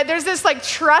 right? There's this like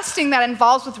trusting that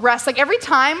involves with rest. Like every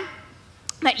time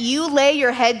that you lay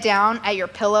your head down at your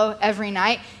pillow every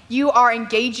night, you are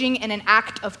engaging in an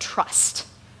act of trust.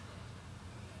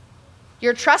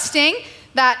 You're trusting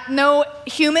that no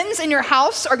humans in your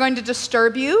house are going to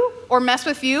disturb you or mess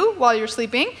with you while you're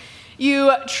sleeping.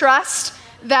 You trust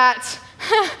that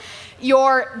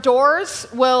your doors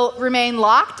will remain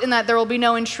locked and that there will be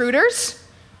no intruders.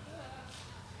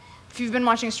 If you've been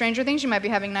watching Stranger Things, you might be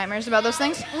having nightmares about those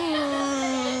things.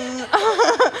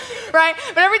 Right?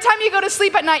 But every time you go to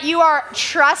sleep at night, you are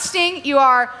trusting, you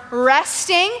are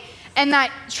resting, and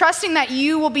that trusting that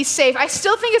you will be safe. I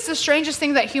still think it's the strangest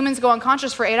thing that humans go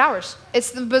unconscious for 8 hours.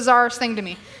 It's the bizarrest thing to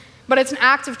me. But it's an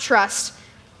act of trust.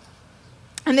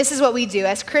 And this is what we do.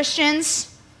 As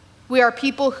Christians, we are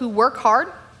people who work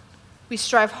hard. We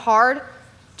strive hard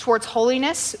towards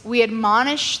holiness. We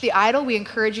admonish the idle. We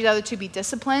encourage each other to be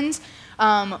disciplined.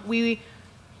 We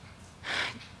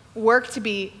work to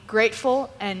be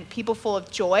grateful and people full of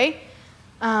joy.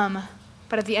 But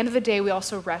at the end of the day, we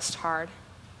also rest hard.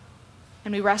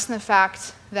 And we rest in the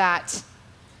fact that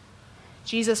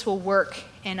Jesus will work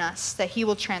in us, that he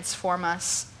will transform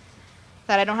us,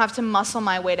 that I don't have to muscle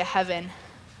my way to heaven,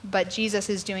 but Jesus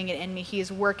is doing it in me. He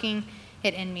is working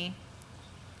it in me.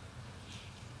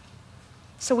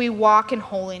 So we walk in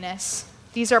holiness.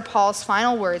 These are Paul's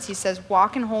final words. He says,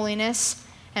 walk in holiness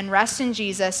and rest in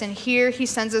Jesus. And here he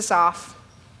sends us off.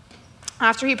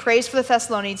 After he prays for the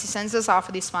Thessalonians, he sends us off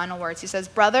with these final words. He says,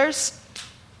 brothers,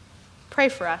 pray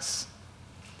for us.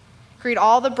 Greet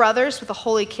all the brothers with a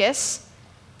holy kiss.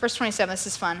 Verse 27, this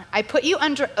is fun. I put you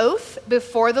under oath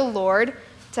before the Lord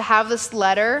to have this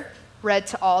letter read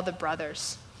to all the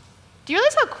brothers. Do you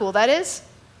realize how cool that is?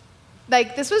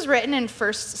 Like, this was written in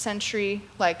 1st century,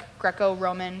 like,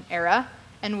 Greco-Roman era,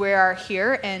 and we are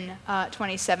here in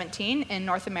 2017 in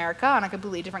North America on a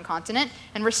completely different continent,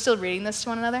 and we're still reading this to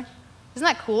one another. Isn't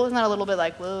that cool? Isn't that a little bit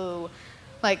like, whoa?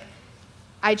 Like,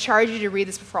 I charge you to read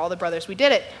this before all the brothers. We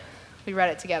did it. We read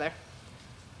it together.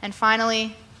 And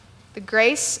finally, the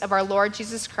grace of our Lord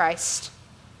Jesus Christ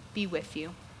be with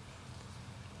you.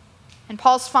 And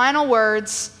Paul's final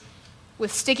words,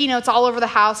 with sticky notes all over the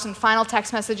house and final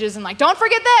text messages and like, don't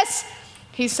forget this.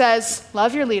 He says,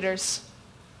 love your leaders.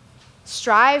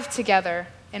 Strive together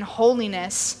in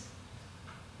holiness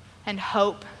and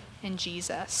hope in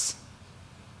Jesus.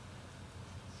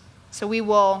 So we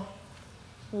will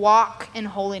walk in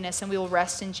holiness and we will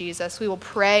rest in Jesus. We will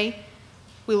pray.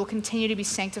 We will continue to be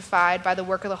sanctified by the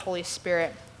work of the Holy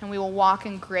Spirit. And we will walk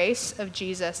in grace of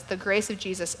Jesus, the grace of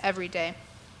Jesus every day.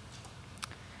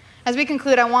 As we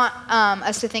conclude, I want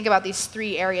us to think about these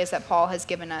three areas that Paul has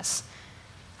given us.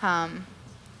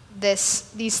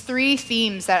 These three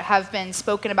themes that have been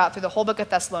spoken about through the whole book of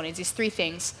Thessalonians, these three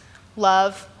things: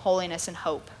 love, holiness, and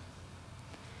hope.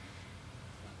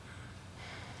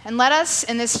 And let us,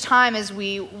 in this time, as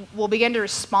we will begin to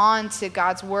respond to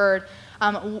God's word,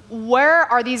 where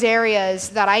are these areas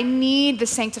that I need the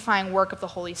sanctifying work of the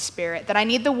Holy Spirit, that I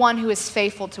need the one who is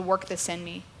faithful to work this in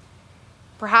me?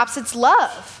 Perhaps it's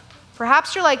love.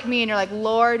 Perhaps you're like me and you're like,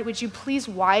 Lord, would you please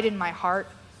widen my heart?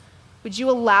 Would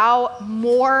you allow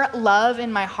more love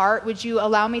in my heart? Would you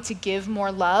allow me to give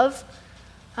more love?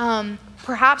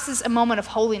 Perhaps it's a moment of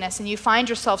holiness and you find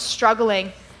yourself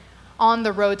struggling on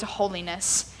the road to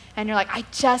holiness. And you're like, I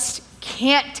just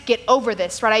can't get over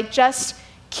this, right? I just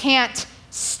can't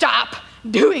stop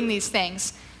doing these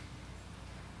things.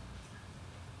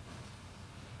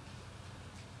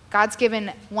 God's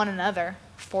given one another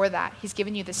for that. He's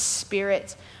given you the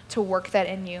Spirit to work that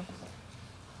in you.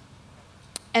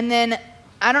 And then,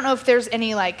 I don't know if there's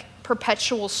any like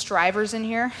perpetual strivers in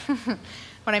here.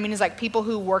 What I mean is like people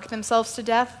who work themselves to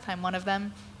death. I'm one of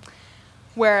them.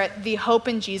 Where the hope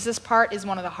in Jesus part is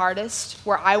one of the hardest,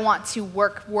 where I want to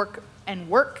work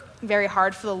very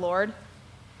hard for the Lord.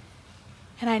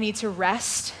 And I need to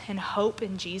rest and hope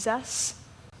in Jesus.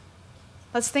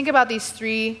 Let's think about these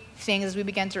three things as we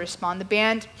begin to respond. The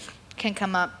band can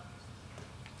come up.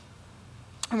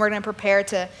 And we're going to prepare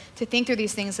to think through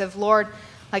these things of, Lord,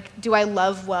 like, do I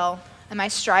love well? Am I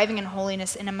striving in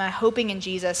holiness? And am I hoping in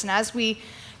Jesus? And as we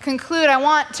conclude, I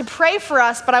want to pray for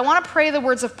us, but I want to pray the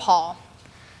words of Paul.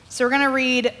 So we're going to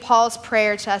read Paul's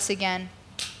prayer to us again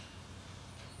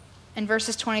in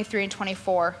verses 23 and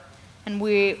 24. And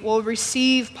we will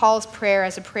receive Paul's prayer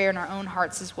as a prayer in our own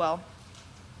hearts as well.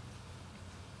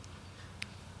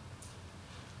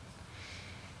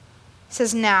 It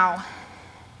says, now,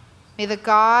 may the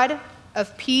God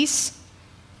of peace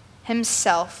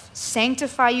himself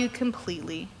sanctify you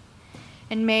completely,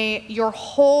 and may your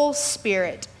whole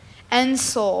spirit and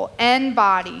soul and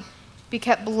body be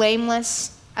kept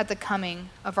blameless at the coming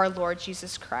of our Lord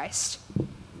Jesus Christ.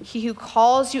 He who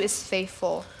calls you is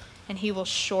faithful, and he will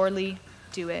surely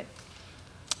do it.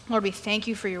 Lord, we thank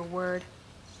you for your word.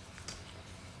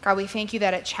 God, we thank you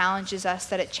that it challenges us,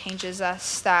 that it changes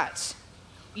us, that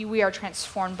we are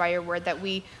transformed by your word, that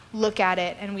we look at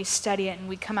it and we study it and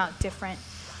we come out different.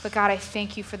 But God, I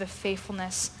thank you for the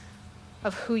faithfulness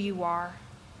of who you are,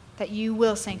 that you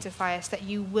will sanctify us, that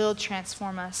you will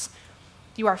transform us.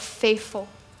 You are faithful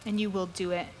and you will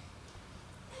do it.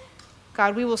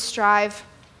 God, we will strive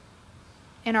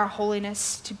in our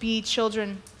holiness to be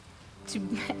children, to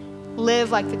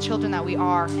live like the children that we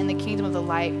are in the kingdom of the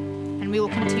light. And we will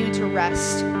continue to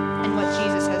rest in what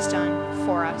Jesus has done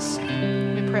for us.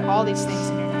 We pray all these things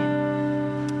in